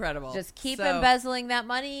 incredible. Just keep So- embezzling that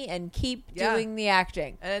money and keep Yeah. doing the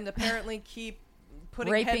acting. And apparently keep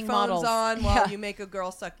putting Raping headphones models. on while Yeah. you make a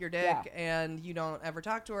girl suck your dick, Yeah. and you don't ever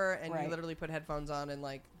talk to her, and Right. you literally put headphones on and,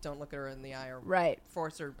 like, don't look at her in the eye or Right.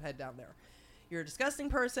 force her head down there. You're a disgusting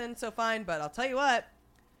person, so fine, but I'll tell you what,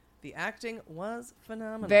 the acting was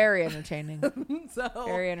phenomenal. Very entertaining. So,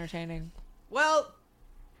 Very entertaining. well,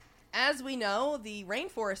 as we know, the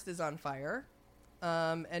rainforest is on fire,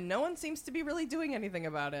 and no one seems to be really doing anything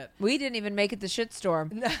about it. We didn't even make it the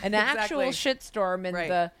shitstorm. No, An actual exactly. shitstorm and Right.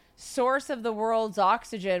 the source of the world's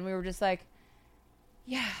oxygen. We were just like,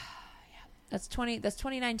 yeah. That's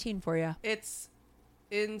 2019 for you. It's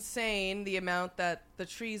insane the amount that the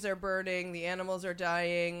trees are burning, the animals are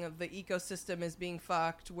dying, the ecosystem is being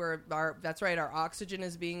fucked. That's right, our oxygen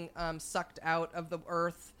is being sucked out of the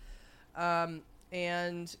earth,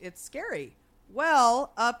 and it's scary.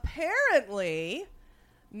 Well, apparently,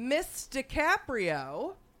 Miss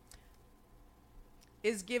DiCaprio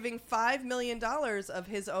is giving $5 million of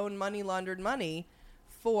his own money laundered money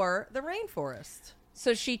for the rainforest.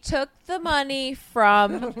 So she took the money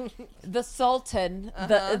from the Sultan,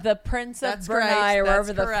 the Prince of That's Brunei, right. or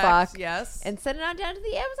wherever That's the correct. fuck, Yes. and sent it on down to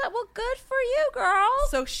the Amazon. Well, good for you, girl.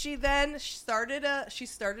 So she then started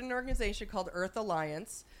an organization called Earth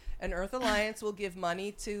Alliance, and Earth Alliance will give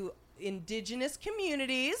money to indigenous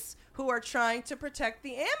communities who are trying to protect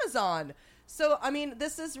the Amazon. So, I mean,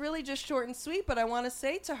 this is really just short and sweet, but I want to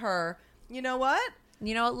say to her, you know what?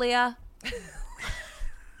 You know what, Leah?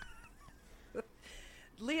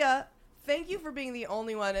 Leah, thank you for being the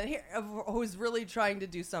only one who's really trying to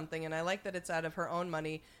do something, and I like that it's out of her own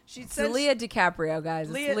money. It's Leah DiCaprio, guys.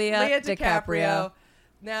 It's Leah DiCaprio.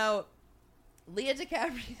 Now, Leah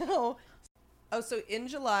DiCaprio. Oh, so in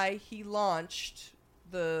July he launched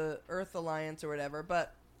the Earth Alliance or whatever,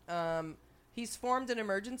 but he's formed an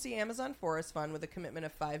emergency Amazon forest fund with a commitment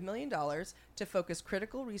of $5 million to focus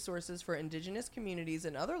critical resources for indigenous communities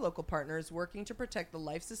and other local partners working to protect the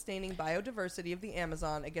life-sustaining biodiversity of the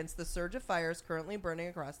Amazon against the surge of fires currently burning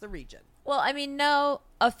across the region. Well, I mean, no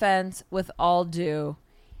offense, with all due,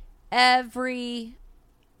 every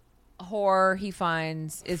whore he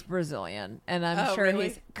finds is Brazilian, and I'm sure really?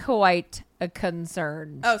 he's quite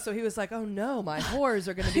concerned. Oh, so he was like, oh no, my whores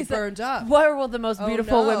are going to be He's like, burned up. Where will the most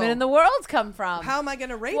beautiful no. women in the world come from? How am I going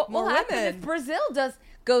to rape What more will happen women? if Brazil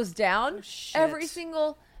goes down? Oh, shit. Every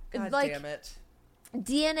single God like damn it.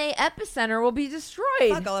 DNA epicenter will be destroyed.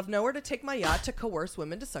 Fuck, I'll have nowhere to take my yacht to coerce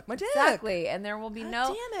women to suck my dick. Exactly, and there will be God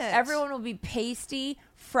no. damn it. Everyone will be pasty,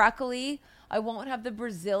 freckly. I won't have the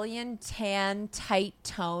Brazilian tan,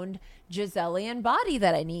 tight-toned Giselian body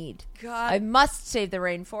that I need. God. I must save the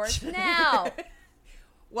rainforest now.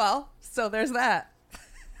 Well, so there's that.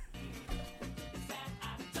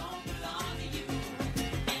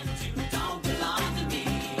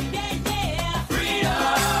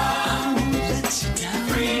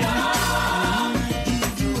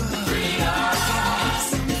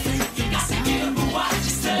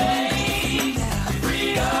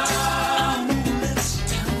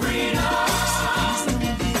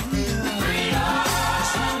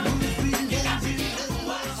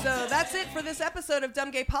 So that's it for this episode of Dumb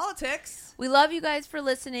Gay Politics. We love you guys for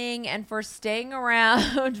listening and for staying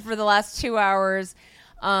around for the last 2 hours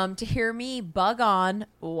to hear me bug on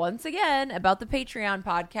once again about the Patreon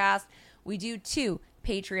podcast. We do 2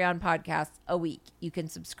 Patreon podcasts a week. You can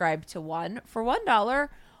subscribe to one for $1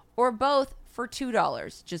 or both for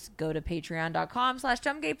 $2. Just go to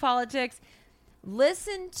patreon.com/dumbgaypolitics.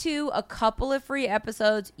 Listen to a couple of free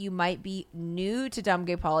episodes. You might be new to Dumb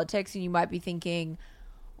Gay Politics and you might be thinking,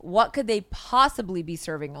 what could they possibly be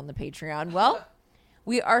serving on the Patreon? Well,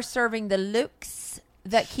 we are serving the looks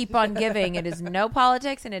that keep on giving. It is no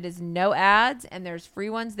politics and it is no ads, and there's free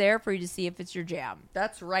ones there for you to see if it's your jam.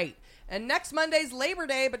 That's right. And next Monday's Labor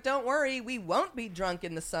Day, but don't worry, we won't be drunk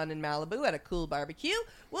in the sun in Malibu at a cool barbecue.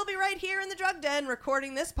 We'll be right here in the drug den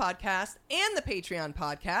recording this podcast and the Patreon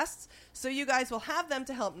podcasts, so you guys will have them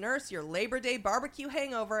to help nurse your Labor Day barbecue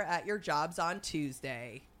hangover at your jobs on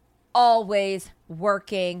Tuesday. Always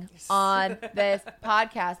working on this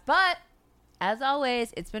podcast. But as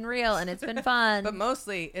always, it's been real and it's been fun. But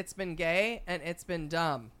mostly, it's been gay and it's been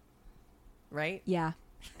dumb. Right? Yeah.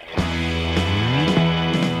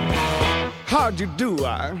 How'd you do?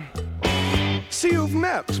 I see you've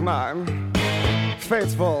met my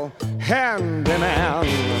faithful hand in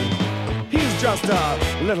hand. He's just a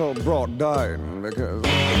little brought down because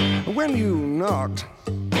when you knocked,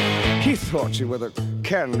 he thought you were the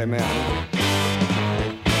candy man.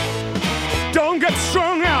 Don't get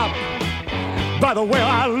strung up by the way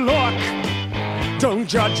I look. Don't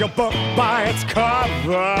judge a book by its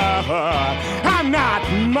cover. I'm not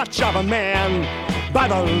much of a man by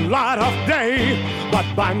the light of day, but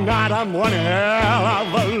by night I'm one hell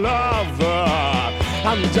of a lover.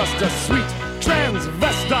 I'm just a sweet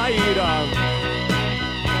transvestite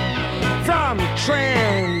from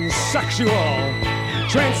transsexual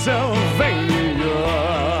Transylvania.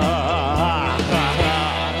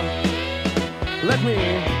 Let me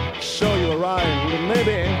show you a rhyme and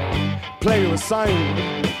maybe play you a sign.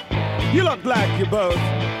 You look like you're both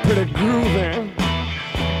pretty groovy.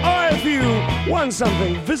 Or if you want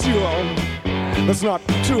something visual that's not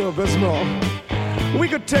too abysmal, we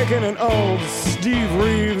could take in an old Steve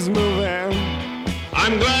Reeves movie.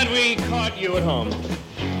 I'm glad we caught you at home.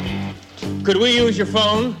 Could we use your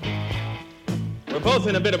phone? We're both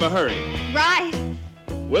in a bit of a hurry. Right.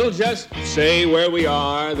 We'll just say where we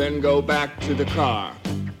are, then go back to the car.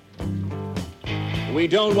 We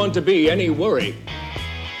don't want to be any worry.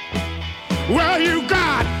 Well, you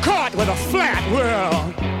got caught with a flat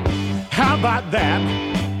world. How about that?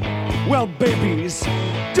 Well, babies,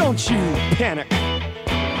 don't you panic.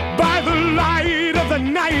 By the light of the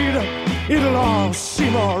night, it'll all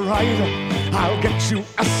seem alright. I'll get you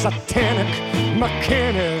a satanic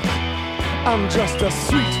mechanic. I'm just a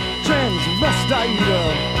sweet transvestite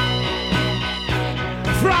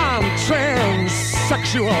from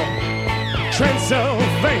transsexual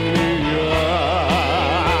Transylvania.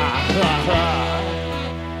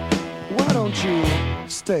 Why don't you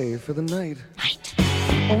stay for the night?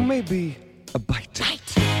 Or maybe a bite.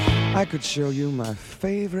 I could show you my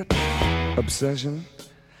favorite obsession.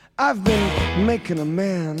 I've been making a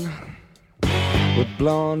man with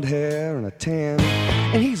blonde hair and a tan,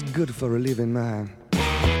 and he's good for relieving my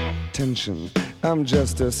tension. I'm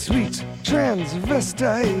just a sweet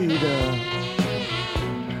transvestite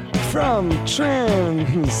from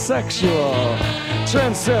transsexual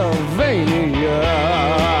Transylvania.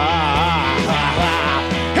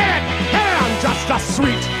 Hey, I'm just a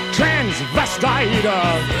sweet transvestite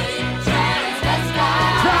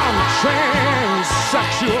from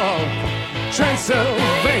transsexual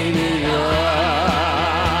Transylvania.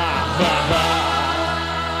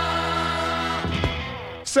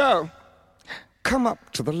 So, come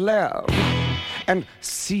up to the lab and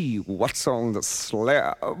see what's on the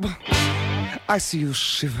slab. I see you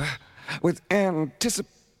shiver with anticipation.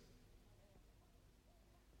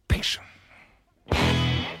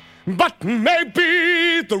 But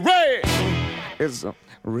maybe the rain is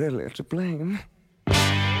really to blame.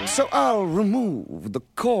 So I'll remove the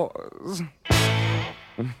cause.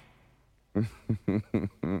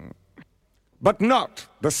 But not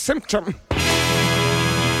the symptom.